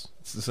 It's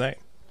the same.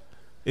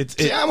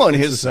 See, I'm on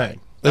it's his the side.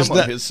 same. There's I'm on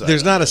not, his side.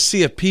 there's not a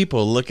sea of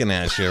people looking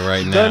at you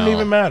right now. Doesn't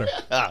even matter.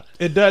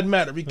 It doesn't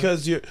matter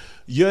because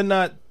you're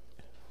not.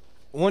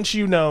 Once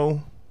you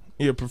know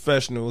you're a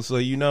professional, so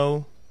you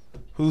know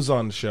who's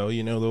on the show.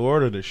 You know the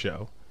order of the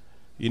show.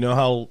 You know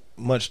how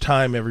much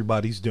time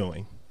everybody's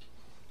doing.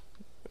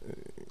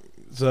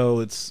 So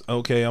it's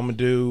okay. I'm gonna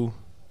do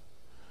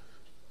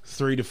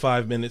 3 to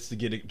 5 minutes to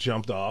get it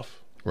jumped off.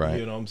 Right.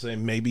 You know what I'm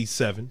saying? Maybe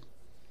 7.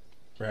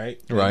 Right.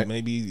 Right. And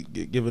maybe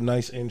give a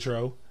nice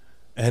intro,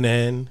 and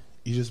then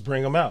you just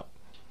bring them out,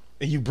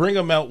 and you bring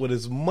them out with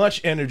as much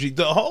energy.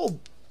 The whole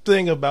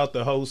thing about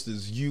the host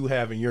is you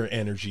having your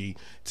energy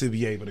to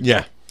be able to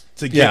Yeah.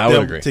 to get Yeah, I would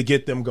them agree. to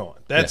get them going.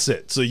 That's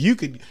it. So you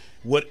could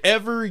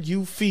whatever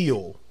you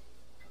feel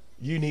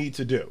you need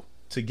to do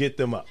to get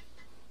them up.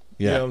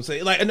 Yeah. You know what I'm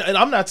saying? Like, and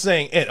I'm not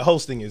saying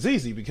hosting is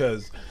easy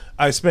because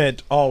I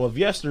spent all of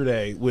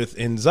yesterday with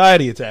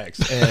anxiety attacks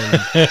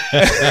and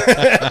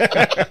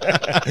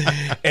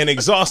and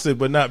exhausted,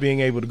 but not being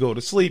able to go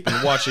to sleep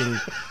and watching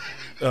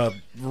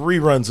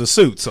reruns of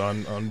Suits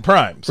on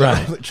Prime. So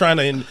Right. I'm trying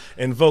to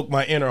invoke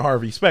my inner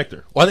Harvey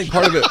Specter. Well, I think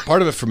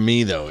part of it for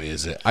me though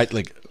is that I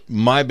like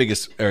my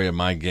biggest area of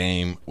my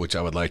game, which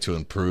I would like to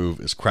improve,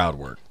 is crowd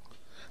work.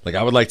 Like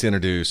I would like to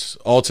introduce.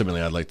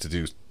 Ultimately, I'd like to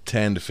do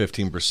 10 to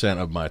 15%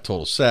 of my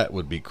total set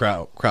would be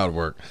crowd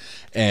work,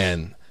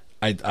 and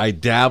I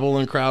dabble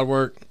in crowd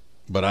work,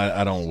 but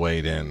I don't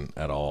wade in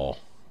at all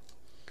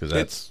because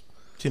that's.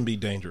 Can be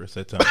dangerous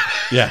at times.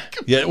 Yeah.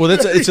 Well,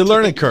 it's a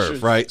learning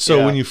curve, right? So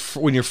Yeah.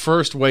 when you're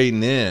first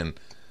wading in,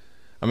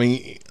 I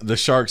mean, the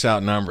sharks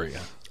outnumber you.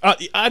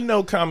 I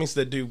know comics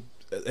that do.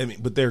 I mean,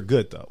 but they're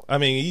good though. I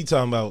mean, you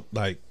talking about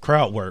like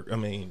crowd work. I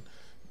mean,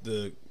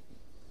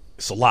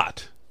 it's a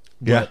lot.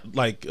 Yeah. But,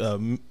 like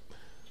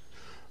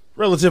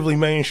relatively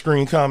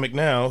mainstream comic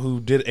now who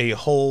did a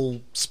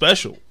whole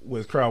special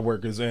with crowd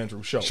work is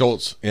Andrew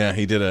Schultz, yeah,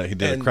 he did a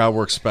And- crowd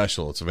work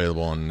special. It's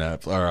available on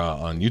Netflix or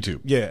on YouTube.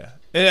 Yeah,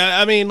 and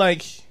I mean,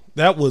 like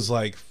that was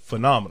like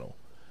phenomenal.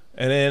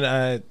 And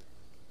then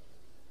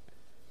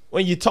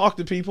when you talk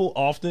to people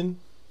often,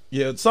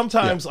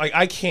 sometimes like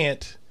I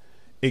can't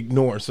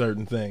ignore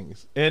certain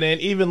things. And then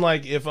even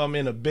like if I'm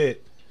in a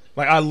bit,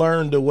 like I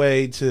learned a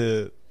way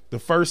to. The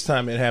first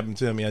time it happened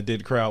to me, I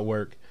did crowd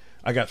work.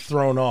 I got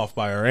thrown off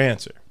by her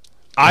answer.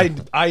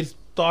 I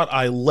thought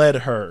I led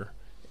her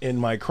in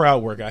my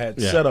crowd work I had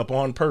set up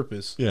on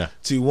purpose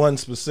to one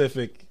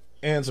specific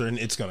answer, and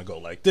it's gonna go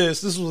like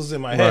this. This was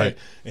in my head,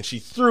 and she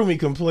threw me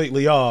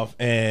completely off,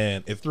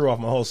 and it threw off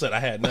my whole set. I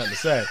had nothing to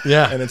say.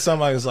 And then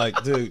somebody was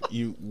like, "Dude,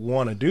 you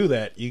want to do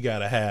that? You got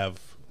to have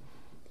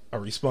a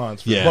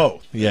response for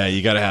both." Yeah,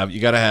 you gotta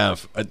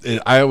have.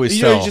 I always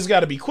You tell. just got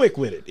to be quick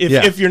with it.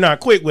 If you're not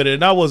quick with it,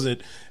 and I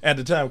wasn't at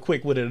the time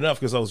quick with it enough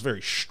because I was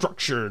very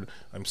structured.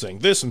 I'm saying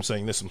this, I'm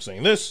saying this, I'm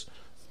saying this.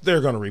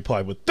 They're gonna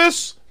reply with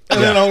this,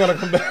 and then I'm gonna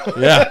come back.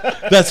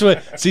 Yeah, that's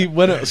what. See,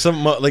 when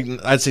like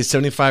I'd say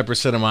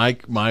 75%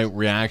 of my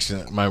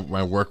reaction, my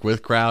work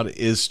with crowd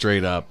is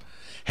straight up.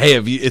 Hey,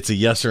 it's a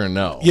yes or a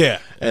no. Yeah,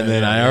 and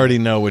then I already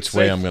know which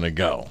way I'm gonna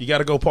go. You got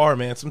to go par,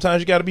 man. Sometimes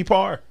you got to be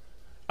par.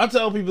 I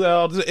tell people that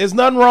all the time. There's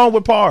nothing wrong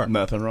with par.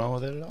 Nothing wrong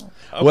with it at all.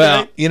 Okay?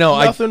 Well,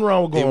 nothing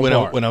wrong with going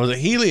par. When I was at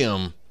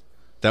Helium,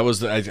 that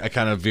was I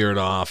kind of veered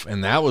off,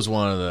 and that was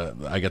one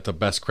of I got the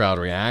best crowd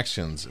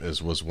reactions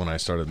was when I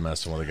started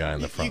messing with a guy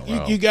in the front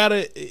row. You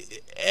gotta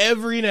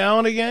every now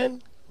and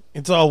again.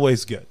 It's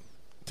always good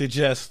to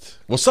just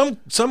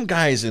some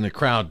guys in the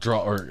crowd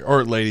draw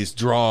or ladies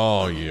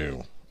draw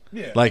you.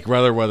 Yeah. Like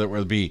whether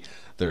it be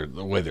the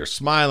way they're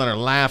smiling or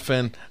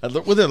laughing.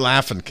 Well, they're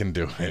laughing can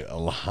do it a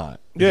lot.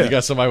 If Yeah. you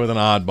got somebody with an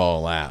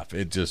oddball laugh,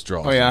 it just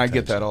draws. Oh yeah, I attention.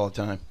 get that all the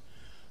time.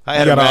 I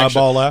You got an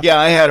oddball laugh? Yeah,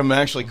 I had him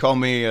actually call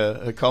me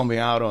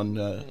out on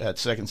at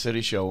Second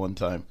City show one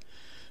time.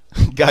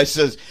 Guy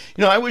says,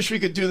 I wish we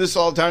could do this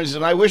all the time. He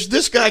said, I wish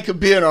this guy could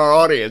be in our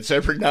audience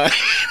every night.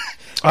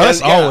 Oh,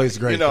 that's always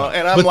great. And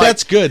I'm But like,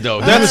 that's good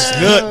though. That's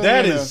good.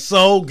 That you is know.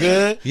 so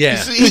good.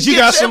 Yeah. Because you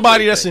got gets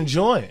somebody that's everything.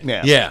 enjoying.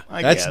 Yeah,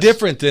 I that's guess.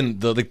 different than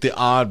the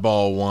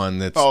oddball one.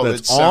 That's Oh, that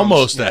that's sounds-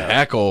 almost a yeah.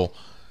 heckle,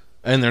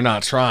 and they're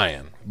not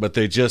trying, but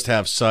they just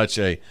have such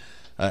a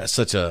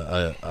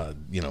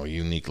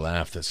unique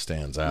laugh that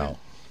stands out,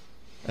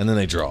 and then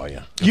they draw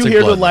you. It's You like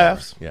hear the blood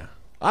laughs?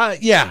 number.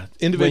 Yeah,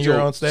 individual.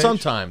 on stage?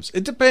 Sometimes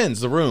it depends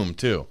the room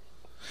too.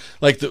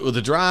 Like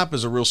the drop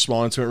is a real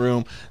small intimate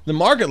room. The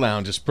market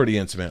lounge is pretty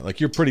intimate. Like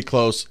you're pretty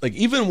close. Like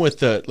even with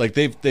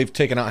they've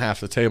taken out half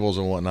the tables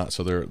and whatnot,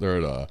 so they're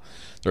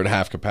at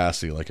half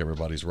capacity. Like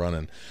everybody's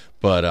running.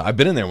 But I've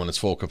been in there when it's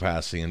full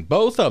capacity, and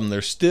both of them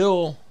they're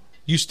still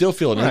you still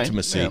feel an Right,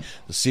 intimacy. yeah.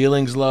 The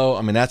ceiling's low.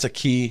 I mean, that's a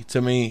key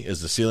to me,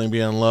 is the ceiling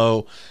being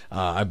low.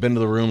 I've been to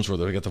the rooms where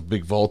they got the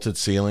big vaulted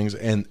ceilings,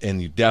 and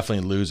you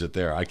definitely lose it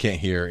there. I can't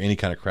hear any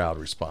kind of crowd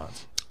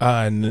response.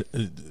 I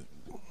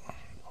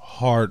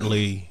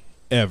hardly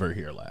ever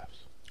hear laughs,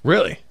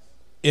 Really?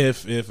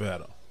 if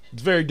at all.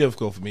 It's very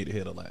difficult for me to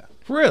hit a laugh.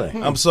 Really?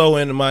 I'm so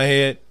into my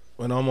head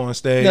when I'm on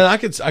stage. No, I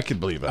could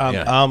believe it.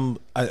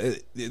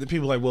 The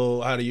people are like,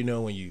 well, how do you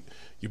know when you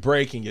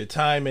break and you're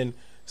timing?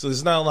 So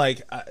it's not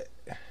like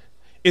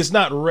it's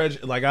not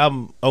like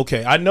I'm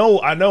okay. I know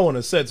when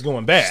a set's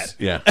going bad.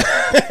 Yeah.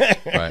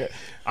 Right.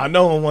 I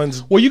know when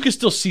one's Well, you can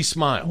still see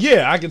smiles.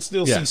 yeah. I can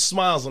still Yeah. see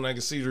smiles and I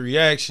can see the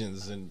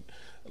reactions and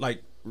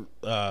like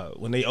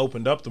when they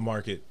opened up the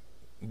market,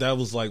 that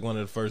was like one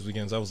of the first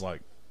weekends. I was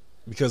like,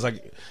 because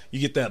you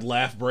get that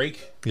laugh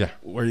break, Yeah.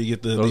 where you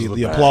get Those are the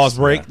the best, applause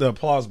break. yeah. The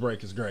applause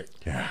break is great.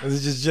 Yeah.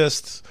 It's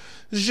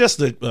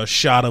just a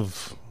shot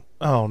of,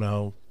 I don't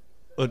know,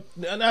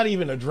 not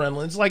even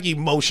adrenaline. It's like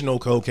emotional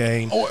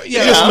cocaine. Or, It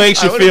yeah, just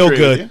makes I you would feel agree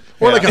with good. you.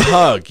 Or like a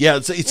hug. Yeah,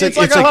 it's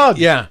like a hug.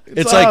 Yeah,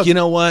 It's it's a like hug. you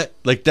know what,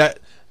 like that.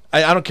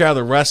 I don't care how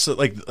the rest of,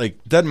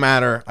 like doesn't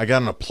matter. I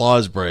got an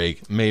applause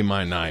break, made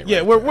my night. Yeah,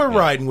 right we're there.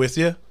 riding with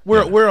you.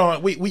 We're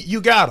on. We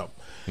you got them.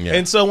 Yeah.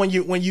 And so when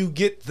you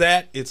get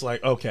that, it's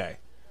like okay,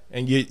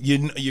 and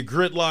you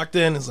grit locked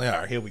in. It's like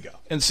all right, here we go.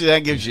 And see,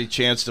 that gives you a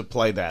chance to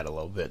play that a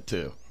little bit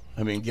too.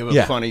 I mean, give a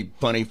Yeah.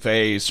 funny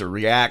face or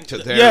react to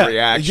their Yeah,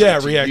 reaction. yeah,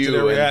 to react to you,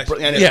 their reaction.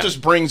 and it Yeah.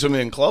 just brings them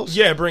in close.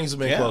 Yeah, it brings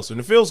them in Yeah. closer,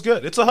 and it feels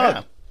good. It's a hug.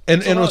 Yeah.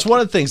 And it's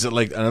one of the things that,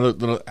 like, another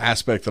little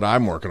aspect that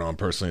I'm working on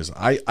personally is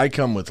I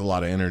come with a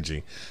lot of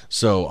energy,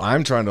 so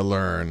I'm trying to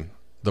learn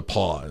the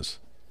pause,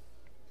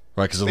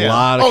 right? Because a Yeah.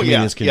 lot of Oh, yeah,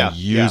 comedians can yeah,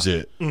 use yeah.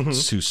 it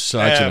to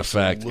such an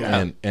effect,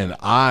 Absolutely. and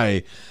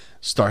I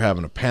start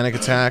having a panic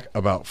attack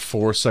about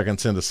 4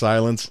 seconds into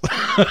silence.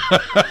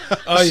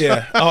 Oh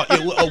yeah.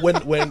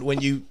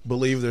 When you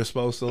believe they're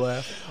supposed to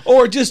laugh.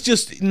 Or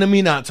just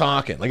me not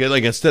talking, like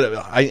instead of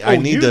I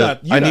need you're to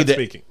not- you're I not need to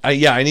speaking.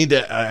 I need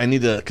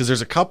to because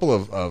there's a couple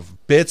of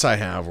bits I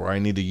have where I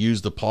need to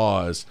use the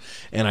pause,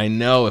 and I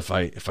know if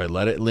I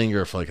let it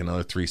linger for like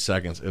another 3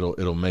 seconds,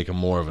 it'll make a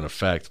more of an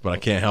effect, but I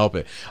can't help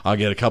it. I'll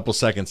get a couple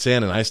seconds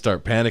in and I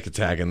start panic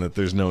attacking that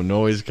there's no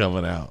noise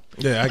coming out.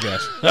 Yeah, I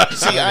guess.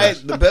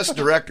 See, the best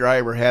director I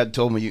ever had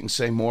told me you can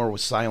say more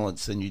with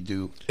silence than you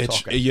do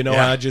It's talking. you know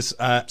Yeah. I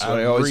what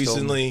I always told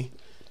recently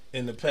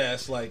in the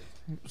past like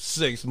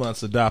 6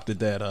 months adopted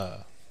that.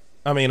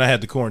 I mean I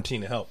had to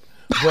quarantine to help,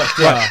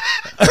 but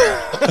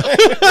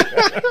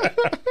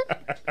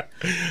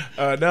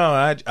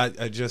no,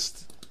 I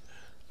just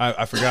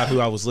I forgot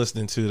who I was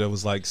listening to that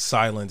was like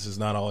silence is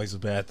not always a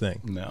bad thing.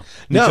 No.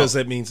 Because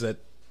that means that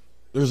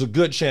there's a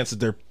good chance that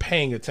they're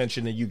paying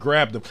attention and you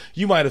grab them.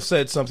 You might have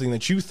said something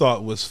that you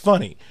thought was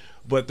funny,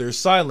 but their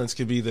silence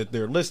could be that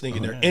they're listening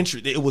and they're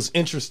it was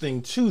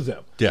interesting to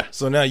them. Yeah.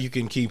 So now you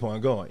can keep on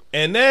going.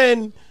 And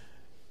then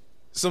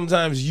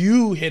sometimes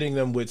you hitting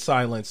them with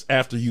silence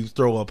after you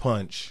throw a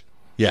punch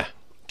Yeah.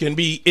 can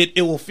be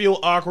it will feel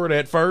awkward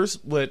at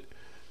first, but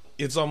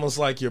it's almost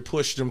like you're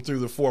pushed them through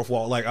the fourth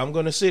wall. Like I'm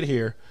going to sit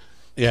here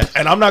Yeah.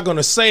 and I'm not going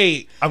to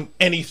say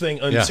anything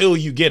until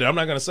you get it. I'm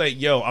not going to say,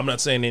 yo, I'm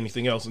not saying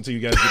anything else until you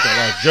guys get that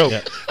last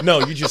joke. No,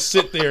 you just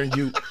sit there and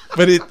you.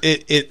 But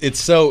it's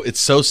so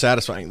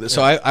satisfying.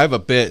 So I have a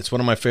bit. It's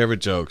one of my favorite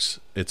jokes.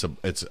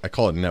 I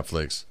call it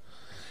Netflix,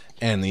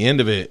 and the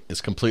end of it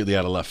is completely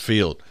out of left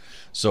field.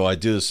 So I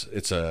do this.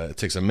 It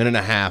takes a minute and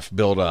a half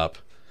build up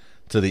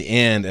to the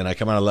end, and I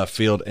come out of left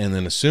field, and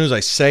then as soon as I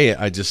say it,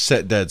 I just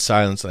set dead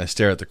silence and I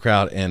stare at the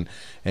crowd, and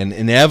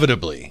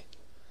inevitably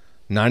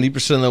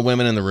 90% of the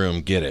women in the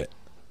room get it,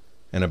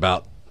 and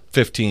about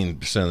 15%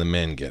 of the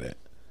men get it.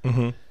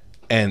 Mm-hmm.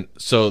 And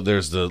so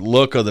there's the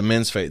look of the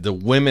men's face. The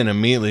women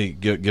immediately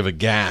give a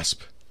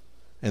gasp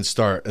and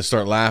start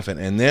laughing.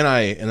 And then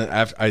I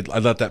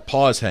let that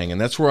pause hang, and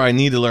that's where I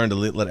need to learn to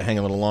let it hang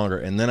a little longer.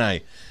 And then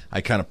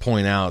I kind of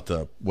point out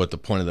what the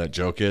point of that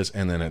joke is,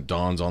 and then it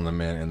dawns on the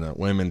men, and the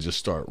women just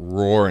start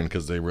roaring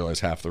because they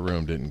realize half the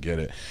room didn't get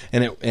it.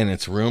 And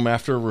it's room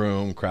after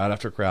room, crowd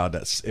after crowd.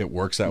 It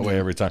works that way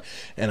every time.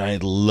 And I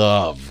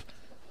love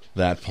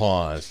that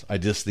pause. I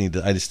just need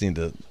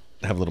to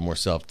have a little more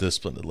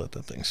self-discipline to let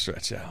that thing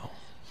stretch out.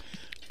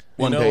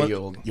 One know day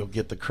what? you'll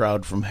get the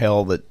crowd from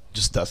hell that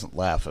just doesn't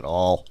laugh at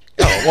all.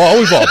 Oh, well,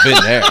 we've all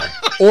been there.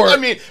 Or I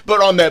mean,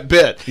 but on that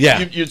bit, Yeah.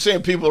 you're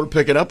saying people are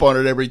picking up on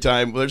it every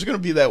time. Well, there's going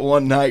to be that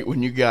one night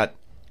when you got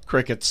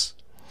crickets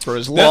for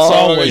as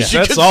long as you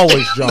That's can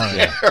always stand jarring.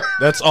 there.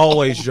 That's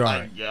always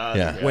jarring.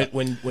 yeah.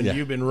 When Yeah.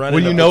 you've been running,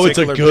 When you know it's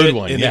a particular good bit,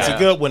 one, and yeah. it's a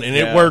good one, and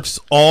Yeah. it works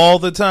all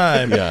the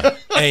time. Yeah.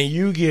 And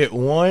you get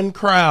one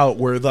crowd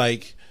where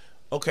like,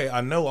 okay,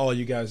 I know all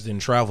you guys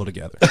didn't travel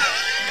together.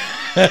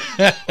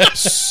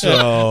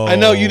 So I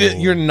know you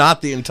didn't. You're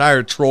not the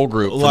entire troll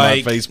group from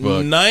like our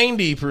Facebook.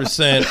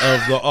 90%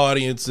 of the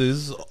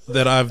audiences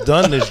that I've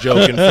done this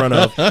joke in front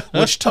of,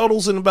 which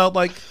totals in about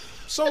like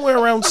somewhere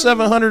around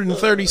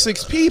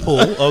 736 people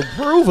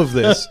approve of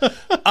this,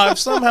 I've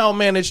somehow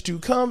managed to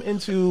come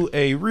into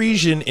a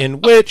region in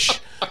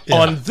which,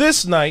 on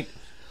this night,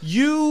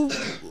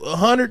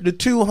 100 to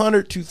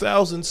 200,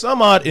 2,000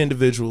 some odd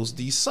individuals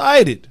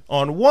decided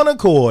on one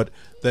accord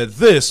that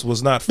this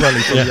was not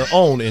friendly for your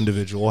own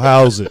individual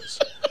houses.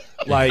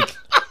 Like,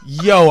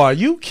 yo, are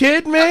you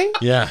kidding me?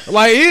 Yeah.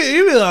 Like,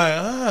 you be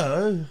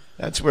like,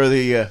 That's where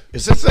the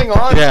is this thing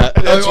on? Yeah.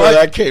 That's where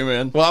that came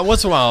in. Well,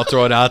 once in a while I'll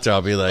throw it out there.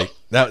 I'll be like,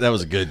 that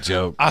was a good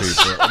joke. I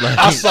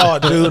saw a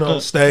dude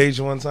on stage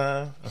one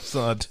time.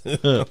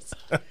 I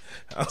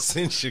was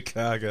in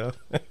Chicago.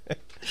 It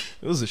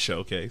was a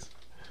showcase.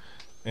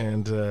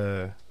 And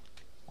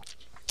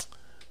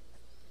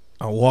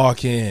I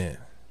walk in.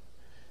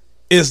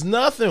 It's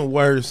nothing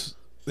worse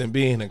than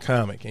being a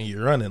comic and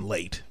you're running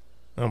late.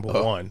 Number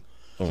one.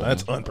 So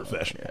that's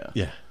unprofessional.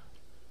 Yeah.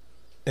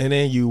 And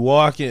then you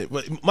walk in.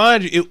 But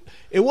mind you,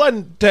 it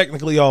wasn't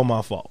technically all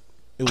my fault.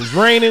 It was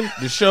raining.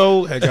 The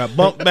show had got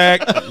bumped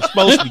back. It was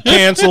supposed to be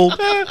canceled.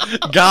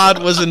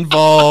 God was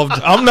involved.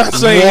 I'm not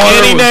saying Water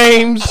any was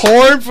names,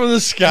 poured from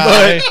the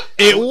sky. but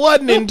it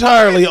wasn't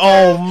entirely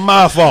all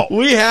my fault.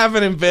 We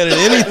haven't invented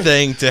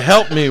anything to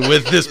help me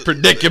with this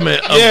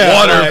predicament of Yeah,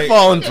 water like-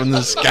 falling from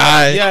the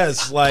sky.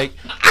 Yes, like,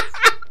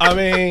 I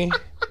mean,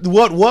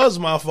 what was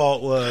my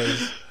fault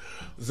was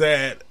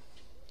that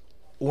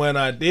when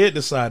I did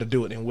decide to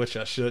do it, in which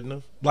I shouldn't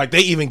have, like, they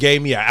even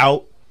gave me an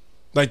out.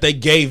 Like, they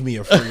gave me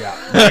a free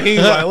out. Like,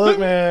 he's like, look,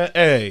 man,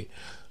 hey,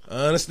 I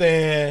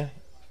understand.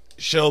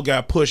 The show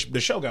got pushed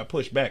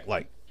back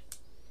like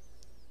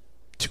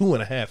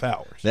 2.5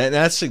 hours.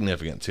 That's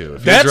significant too.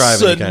 If That's you're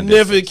driving a any kind of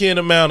distance. significant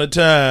amount of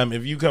time.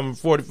 If you come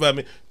 45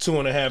 minutes,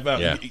 2.5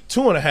 hours, Yeah.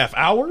 2.5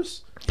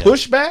 hours Yeah.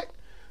 pushback.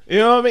 You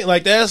know what I mean?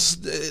 Like,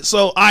 that's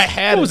so I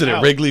had. What was it at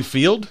out. Wrigley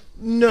Field?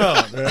 No.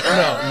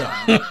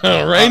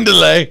 Rain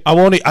delay. I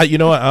won't. You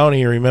know what? I don't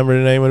even remember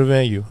the name of the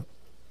venue.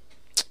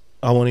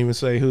 I won't even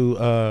say who.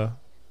 I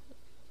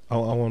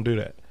won't do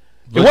that.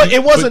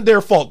 It wasn't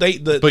their fault.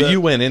 But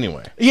you went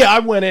anyway. Yeah, I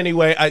went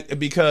anyway.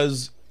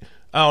 Because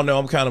I don't know.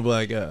 I'm kind of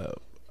like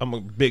I'm a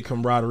big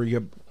camaraderie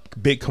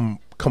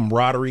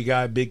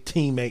guy, big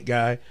teammate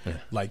guy.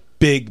 Like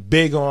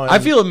big on. I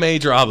feel a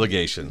major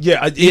obligation.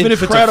 Yeah, even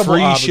if it's a incredible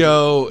free obligation.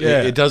 show,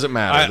 Yeah. it doesn't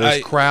matter. There's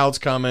I- crowds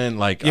coming.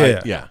 Like,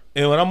 Yeah.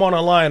 And when I'm on a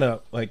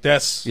lineup, like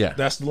that's Yeah.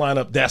 the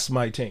lineup. That's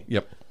my team.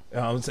 Yep.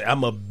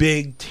 I'm a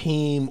big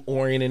team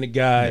oriented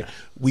guy. Yeah.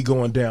 We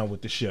going down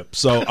with the ship.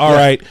 So all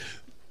right,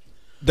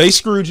 they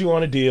screwed you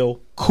on a deal.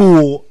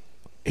 Cool.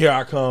 Here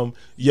I come.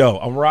 Yo,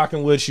 I'm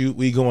rocking with you.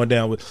 We going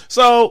down with.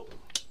 So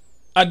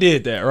I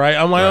did that. Right.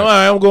 I'm like, all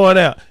right, I'm going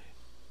out.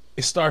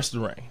 It starts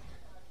to rain.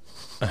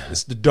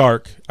 It's the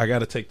dark. I got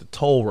to take the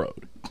toll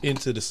road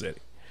into the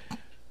city.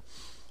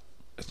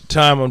 At the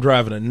time, I'm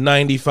driving a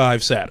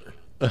 95 Saturn.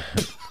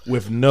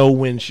 With no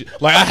windshield,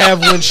 like I have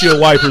windshield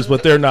wipers,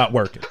 but they're not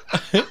working.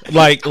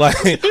 Like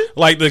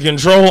the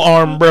control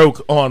arm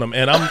broke on them,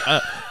 and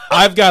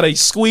I've got a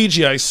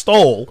squeegee I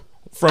stole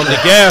from the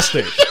gas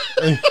station,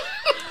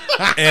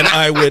 and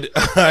I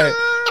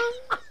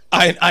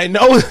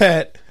know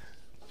that.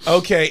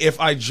 Okay, if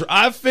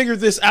I've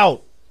figured this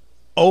out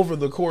over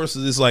the course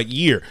of this like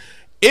year.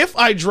 If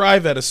I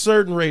drive at a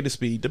certain rate of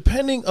speed,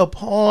 depending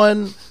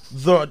upon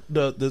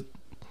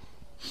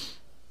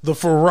the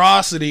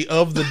ferocity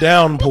of the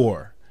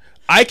downpour,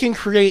 I can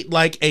create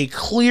like a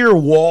clear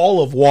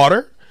wall of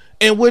water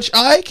in which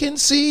I can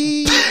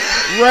see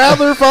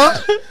rather far.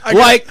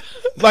 Like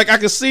I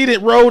can see the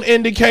road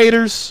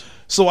indicators,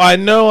 so I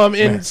know I'm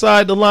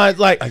inside the lines.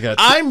 Like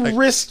I'm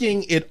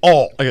risking it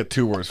all. I got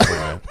two words for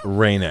you.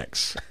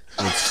 Rain-X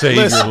would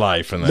save your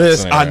life in that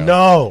Listen,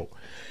 scenario.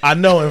 I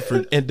know,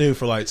 and dude,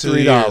 for like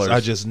 $2, $3. I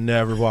just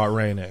never bought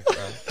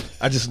Rain-X.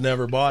 I just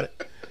never bought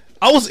it.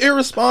 I was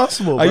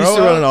irresponsible, bro. I used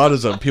to run an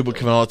AutoZone. People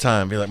come in all the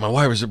time and be like, my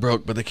wipers are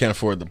broke, but they can't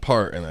afford the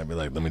part. And I'd be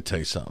like, let me tell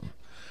you something.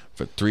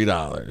 For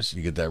 $3,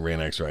 you get that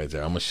Rain-X right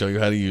there. I'm going to show you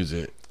how to use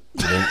it.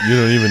 You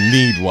don't even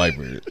need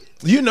wipers.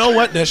 You know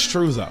what? That's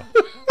true, though.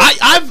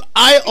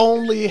 I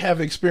only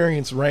have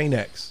experienced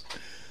Rain-X,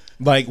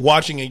 like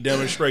watching a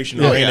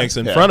demonstration of Rain-X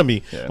in front of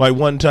me, like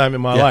one time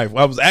in my life.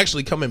 I was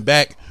actually coming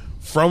back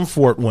from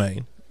Fort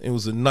Wayne. It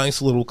was a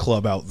nice little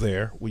club out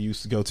there we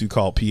used to go to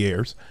called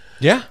Pierre's.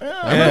 Yeah.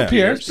 I know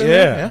Pierre's.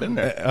 Been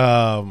there.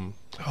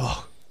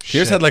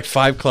 Pierre's had like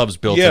 5 clubs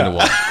built into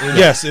one.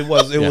 Yes, it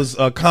was. It was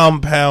a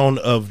compound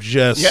of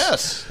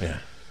just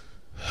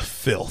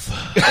filth.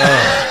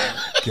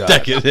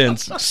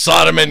 Decadence.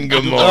 Sodom and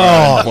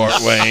Gomorrah in Fort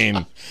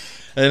Wayne.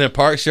 And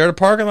it shared a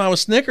parking lot with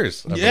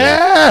Snickers.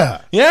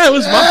 Yeah. Yeah, it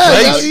was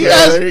my place.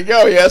 Yeah, there you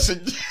go. Yes.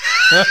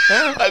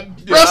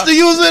 Rusty,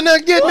 you was in there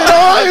getting it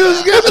on. He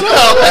was getting it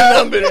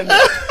on. I've been in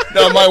there.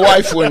 No, my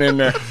wife went in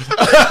there.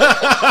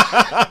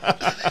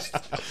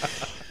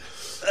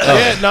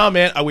 Yeah, no,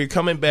 man. We're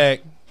coming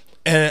back,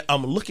 and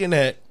I'm looking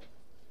at.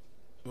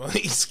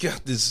 He's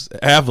got this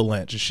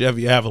Avalanche, a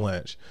Chevy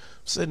Avalanche,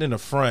 sitting in the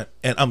front,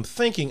 and I'm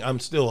thinking I'm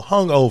still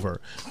hungover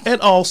and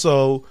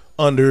also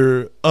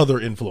under other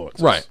influence.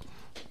 Right.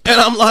 And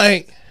I'm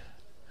like,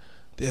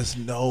 there's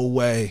no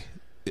way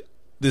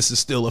this is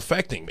still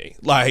affecting me.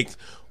 Like,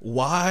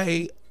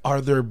 why are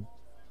there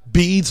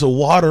beads of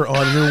water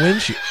on your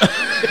windshield?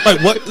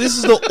 Like, what? This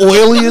is the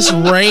oiliest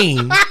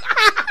rain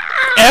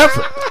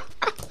ever.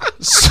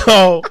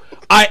 So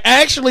I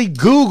actually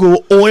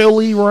Google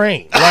oily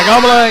rain. Like,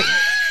 I'm like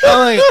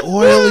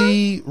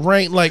oily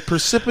rain, like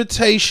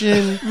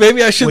precipitation.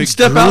 Maybe I shouldn't with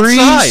step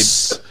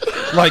grease.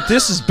 Like,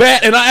 this is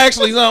bad. And I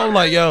actually know, I'm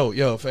like,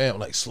 yo, fam,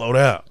 like, slow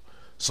down.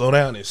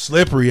 It's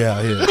slippery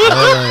out here.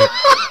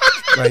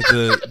 Like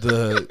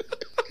the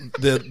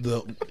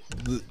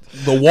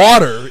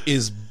water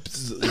is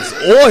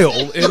oil,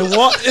 and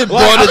it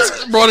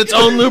brought its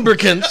own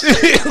lubricants.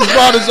 It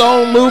brought its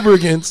own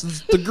lubricants.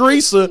 It's the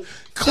greaser.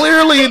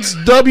 Clearly, it's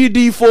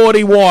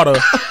WD-40 water.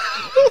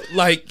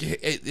 Like,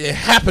 it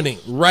happening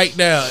right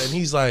now. And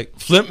he's like,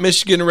 Flint,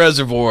 Michigan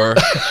Reservoir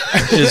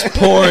is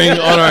pouring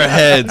on our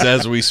heads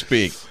as we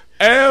speak.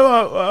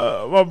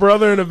 and my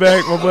brother in the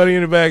back, my buddy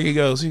in the back, he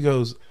goes,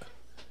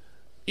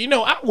 you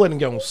know, I wasn't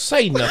going to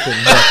say nothing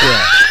about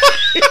that.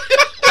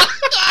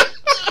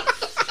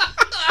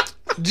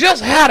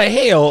 Just how the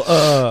hell,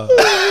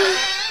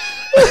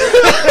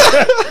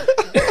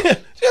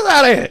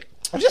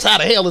 just how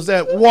the hell is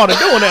that water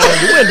doing that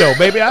on your window,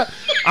 baby?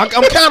 I'm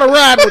kind of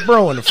riding with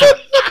bro in the front.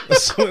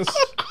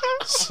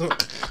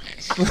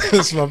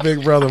 It's my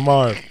big brother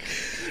Marvin.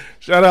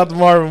 Shout out to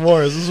Marvin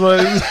Morris.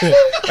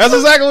 That's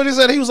exactly what he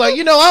said. He was like,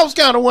 you know, I was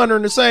kind of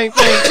wondering the same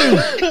thing too.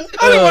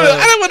 I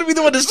didn't want to be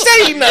the one to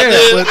say nothing.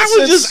 Yeah,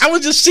 I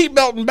was just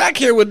seatbelting back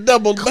here with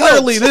double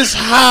Clearly, belts. this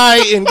high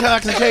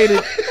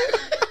intoxicated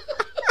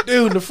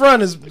dude in the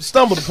front has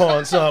stumbled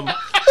upon something.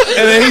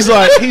 And then he's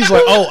like, and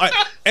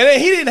then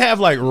he didn't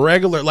have like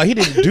regular, like he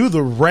didn't do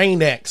the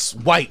Rain-X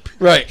wipe.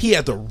 Right. He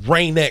had the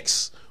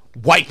Rain-X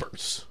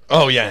wipers.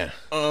 Oh yeah.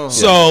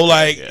 So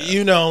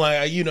you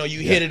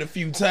hit it a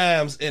few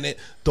times and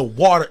the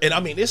water, and I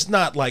mean, it's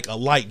not like a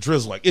light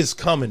drizzle, like it's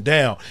coming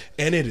down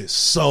and it is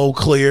so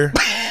clear.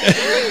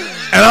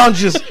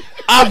 And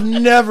I've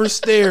never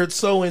stared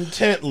so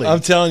intently I'm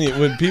telling you,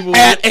 when people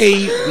at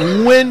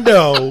a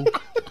window.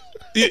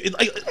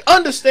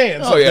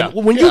 Understand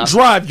something. When you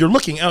drive, you're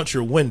looking out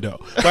your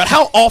window. But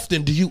how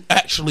often do you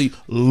actually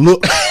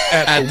look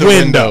at the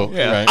window?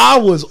 Yeah. Right. I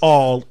was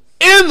all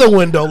in the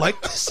window, like,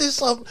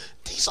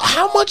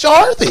 how much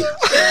are these?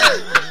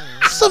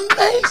 It's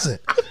amazing.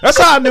 That's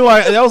how I knew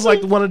that was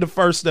like one of the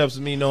first steps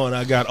of me knowing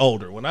I got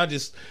older. When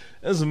as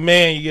a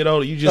man, you get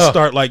older, you just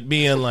start like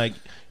being like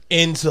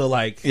into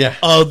like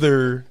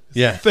other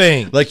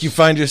thing. Like, you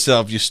find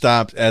yourself, you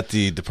stopped at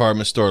the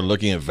department store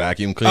looking at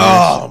vacuum cleaners,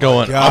 Oh, my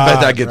going, God, I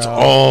bet that gets bro.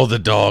 all the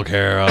dog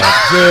hair out.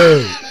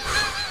 Dude,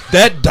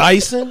 that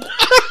Dyson,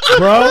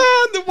 bro.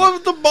 The one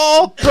with the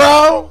ball.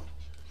 Bro,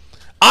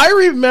 I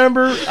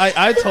remember,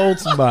 I told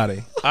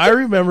somebody, I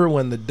remember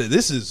when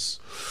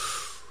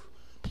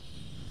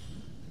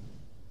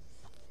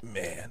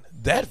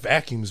that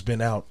vacuum's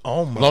been out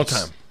almost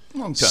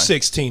Long time.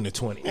 16 to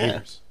 20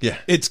 years. Yeah.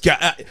 It's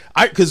got,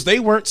 because they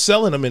weren't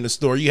selling them in the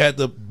store. You had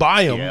to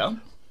buy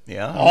them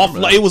Yeah. off.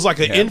 It was like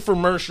an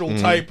infomercial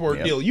type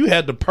ordeal. You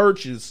had to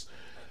purchase.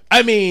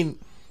 I mean,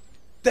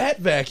 that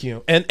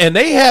vacuum, and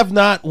they have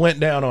not went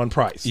down on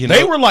price.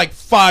 They were like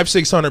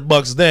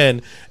 $500-600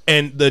 then,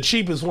 and the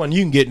cheapest one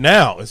you can get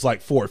now is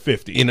like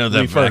 $450. You know,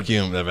 that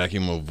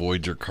vacuum will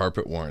void your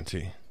carpet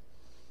warranty.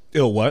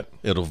 It'll what?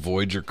 It'll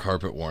void your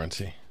carpet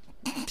warranty.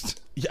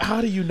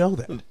 How do you know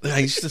that? I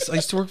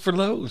used to work for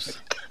Lowe's.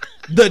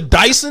 The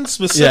Dyson,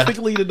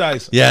 specifically the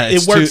Dyson. Yeah,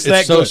 it works that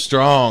it's so good.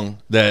 strong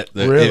that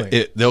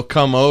Really? they'll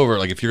come over.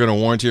 Like, if you're going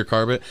to warranty your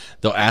carpet,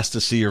 they'll ask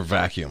to see your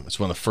vacuum. It's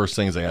one of the first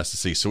things they ask to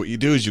see. So what you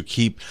do is you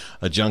keep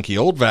a junky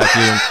old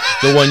vacuum,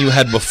 the one you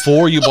had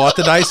before you bought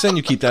the Dyson,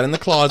 you keep that in the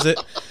closet,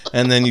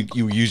 and then you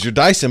use your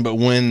Dyson. But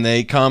when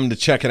they come to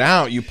check it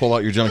out, you pull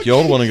out your junky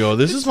old one and go,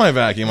 this is my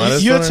vacuum.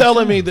 You're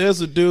telling me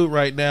there's a dude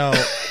right now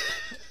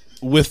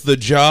with the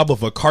job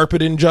of a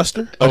carpet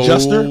adjuster,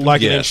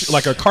 like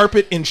like a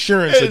carpet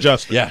insurance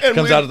adjuster. Yeah,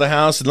 comes out of the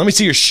house and let me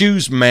see your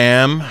shoes,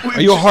 ma'am.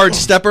 Are you a hard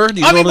stepper? Do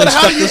you I mean, normally but how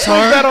step do you this prove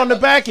hard? that on the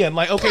back end?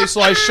 Like, okay,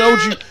 so I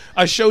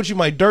showed you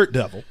my Dirt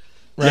Devil,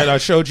 right? Yeah. I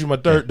showed you my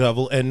Dirt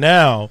Devil, and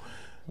now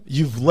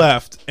you've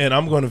left, and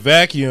I'm going to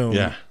vacuum.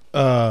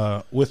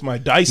 With my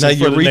Dyson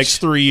for the next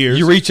 3 years.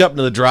 You reach up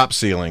to the drop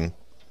ceiling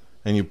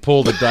and you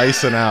pull the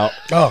Dyson out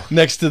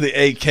next to the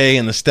 8K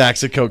and the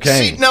stacks of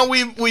cocaine. See, now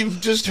we've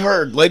just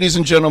heard, ladies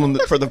and gentlemen,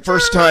 for the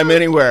first time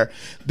anywhere,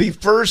 the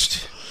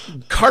first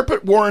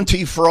carpet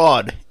warranty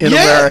fraud in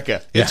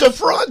America. Yeah. It's a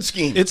fraud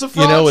scheme. It's a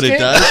fraud You know what scheme. it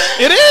does?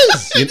 It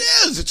is. It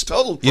is. It's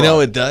total fraud. You know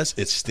what it does?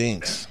 It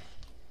stinks.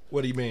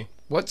 What do you mean?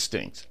 What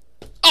stinks?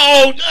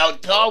 Oh,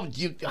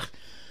 you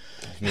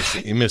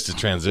You missed the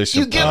transition.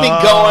 you get me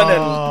going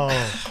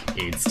and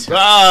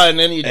and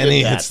then you and did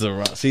he that. hits the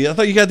rock. See, I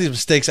thought you got these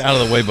mistakes out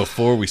of the way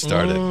before we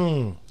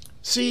started.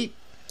 See,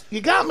 you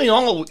got me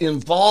all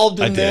involved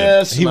in I did.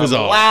 this. He and was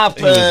I'm all-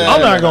 laughing. he was all-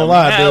 I'm not gonna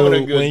lie, having a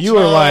dude. good When you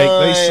were like,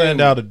 they time.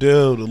 send out a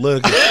dude to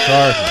look at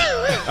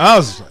the carpet. I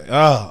was like,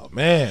 oh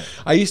man.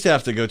 I used to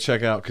have to go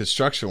check out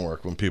construction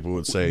work when people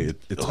would say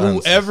it's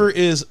Whoever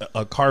is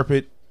a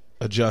carpet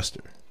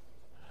adjuster,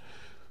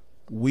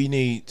 we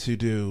need to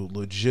do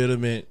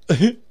legitimate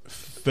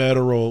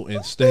federal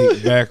and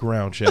state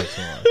background checks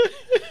on,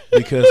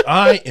 because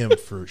I am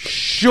for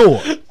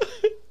sure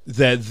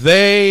that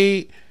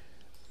they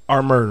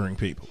are murdering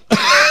people.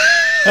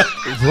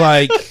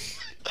 Like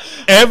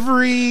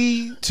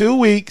every 2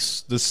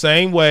 weeks, the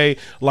same way.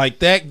 Like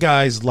that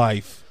guy's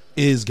life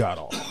is god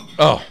awful.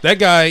 Oh, That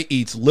guy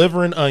eats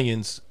liver and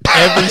onions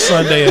every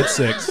Sunday at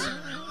 6.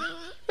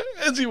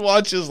 as he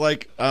watches,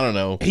 like, I don't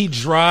know. He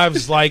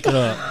drives like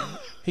a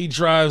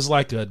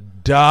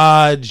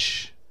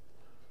Dodge,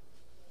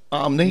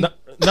 Omni. not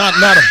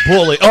a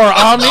Bullet or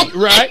Omni,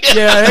 right?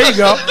 Yeah, there you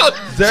go.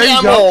 There you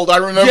I'm go. old. I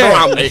remember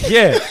Yeah, Omni.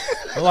 yeah.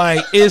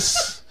 Like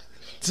it's,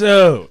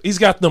 dude. He's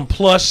got them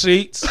plush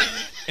seats,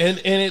 and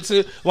it's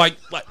like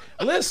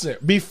listen,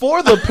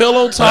 before the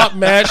pillow top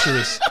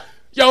mattress,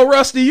 yo,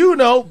 Rusty, you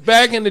know,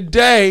 back in the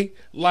day,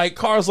 like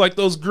cars like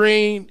those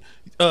green.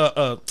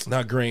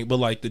 Not green, but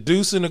like the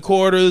Deuce and the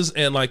Quarters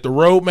and like the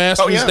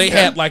Roadmasters, yeah, they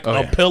yeah. had like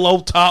a pillow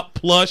top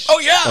plush. Oh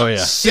yeah. Oh, yeah.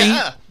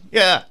 seat.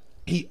 Yeah.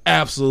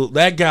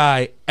 That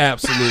guy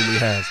absolutely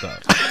has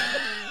that.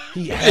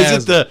 He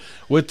has. Is it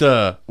with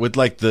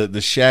like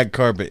the shag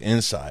carpet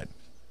inside,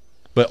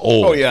 but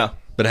old? Oh yeah.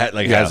 but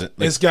Yeah. hasn't.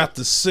 Like, It's got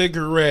the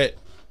cigarette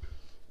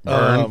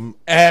Burn.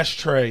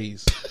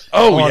 ashtrays.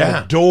 Oh, on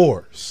yeah. the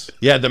doors.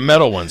 yeah, the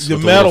metal ones. The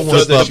with metal little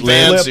ones flip that up you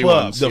lids. fancy flip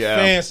up. ones, The yeah.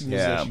 fancy ones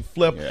Yeah. that you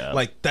flip. Yeah.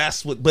 Like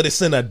that's what. But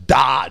it's in a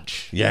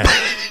Dodge. Yeah,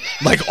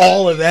 Like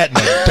all of that in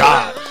a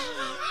Dodge.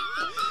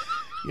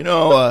 You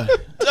know,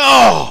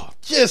 Oh,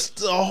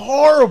 just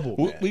horrible.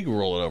 we, man. we can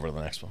roll it over to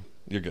the next one.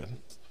 You're good.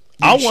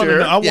 I want sure?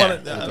 to. I Yeah,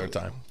 want with our to.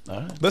 time.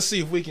 Let's see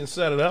if we can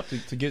set it up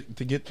to get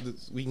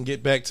this, we can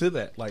get back to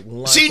that. Like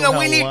see, no,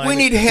 we need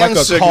like hand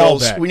a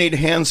signals. callback. We need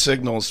hand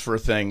signals for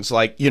things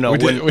like We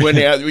did- we-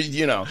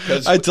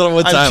 because I told him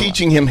one I'm time-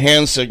 teaching him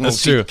hand signals.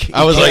 That's true. He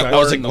I was can't like,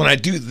 learn them. when I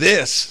do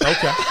this,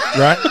 Okay.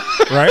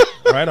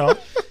 Right on.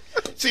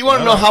 So you want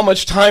to know how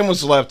much time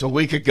was left a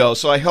week ago?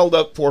 So I held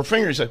up 4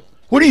 fingers. Said,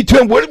 "What do you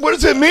tell? What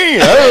does it mean?"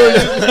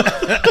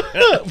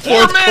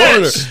 fourth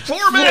quarter,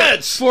 4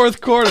 minutes. fourth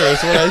quarter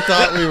is what I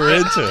thought we were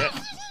into.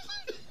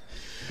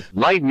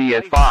 Light me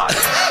at 5.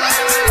 5.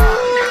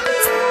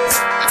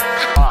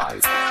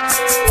 5.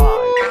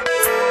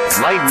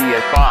 Light me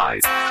at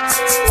 5.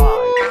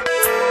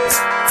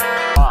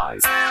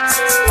 5.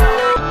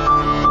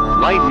 5.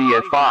 Light me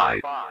at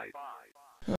 5.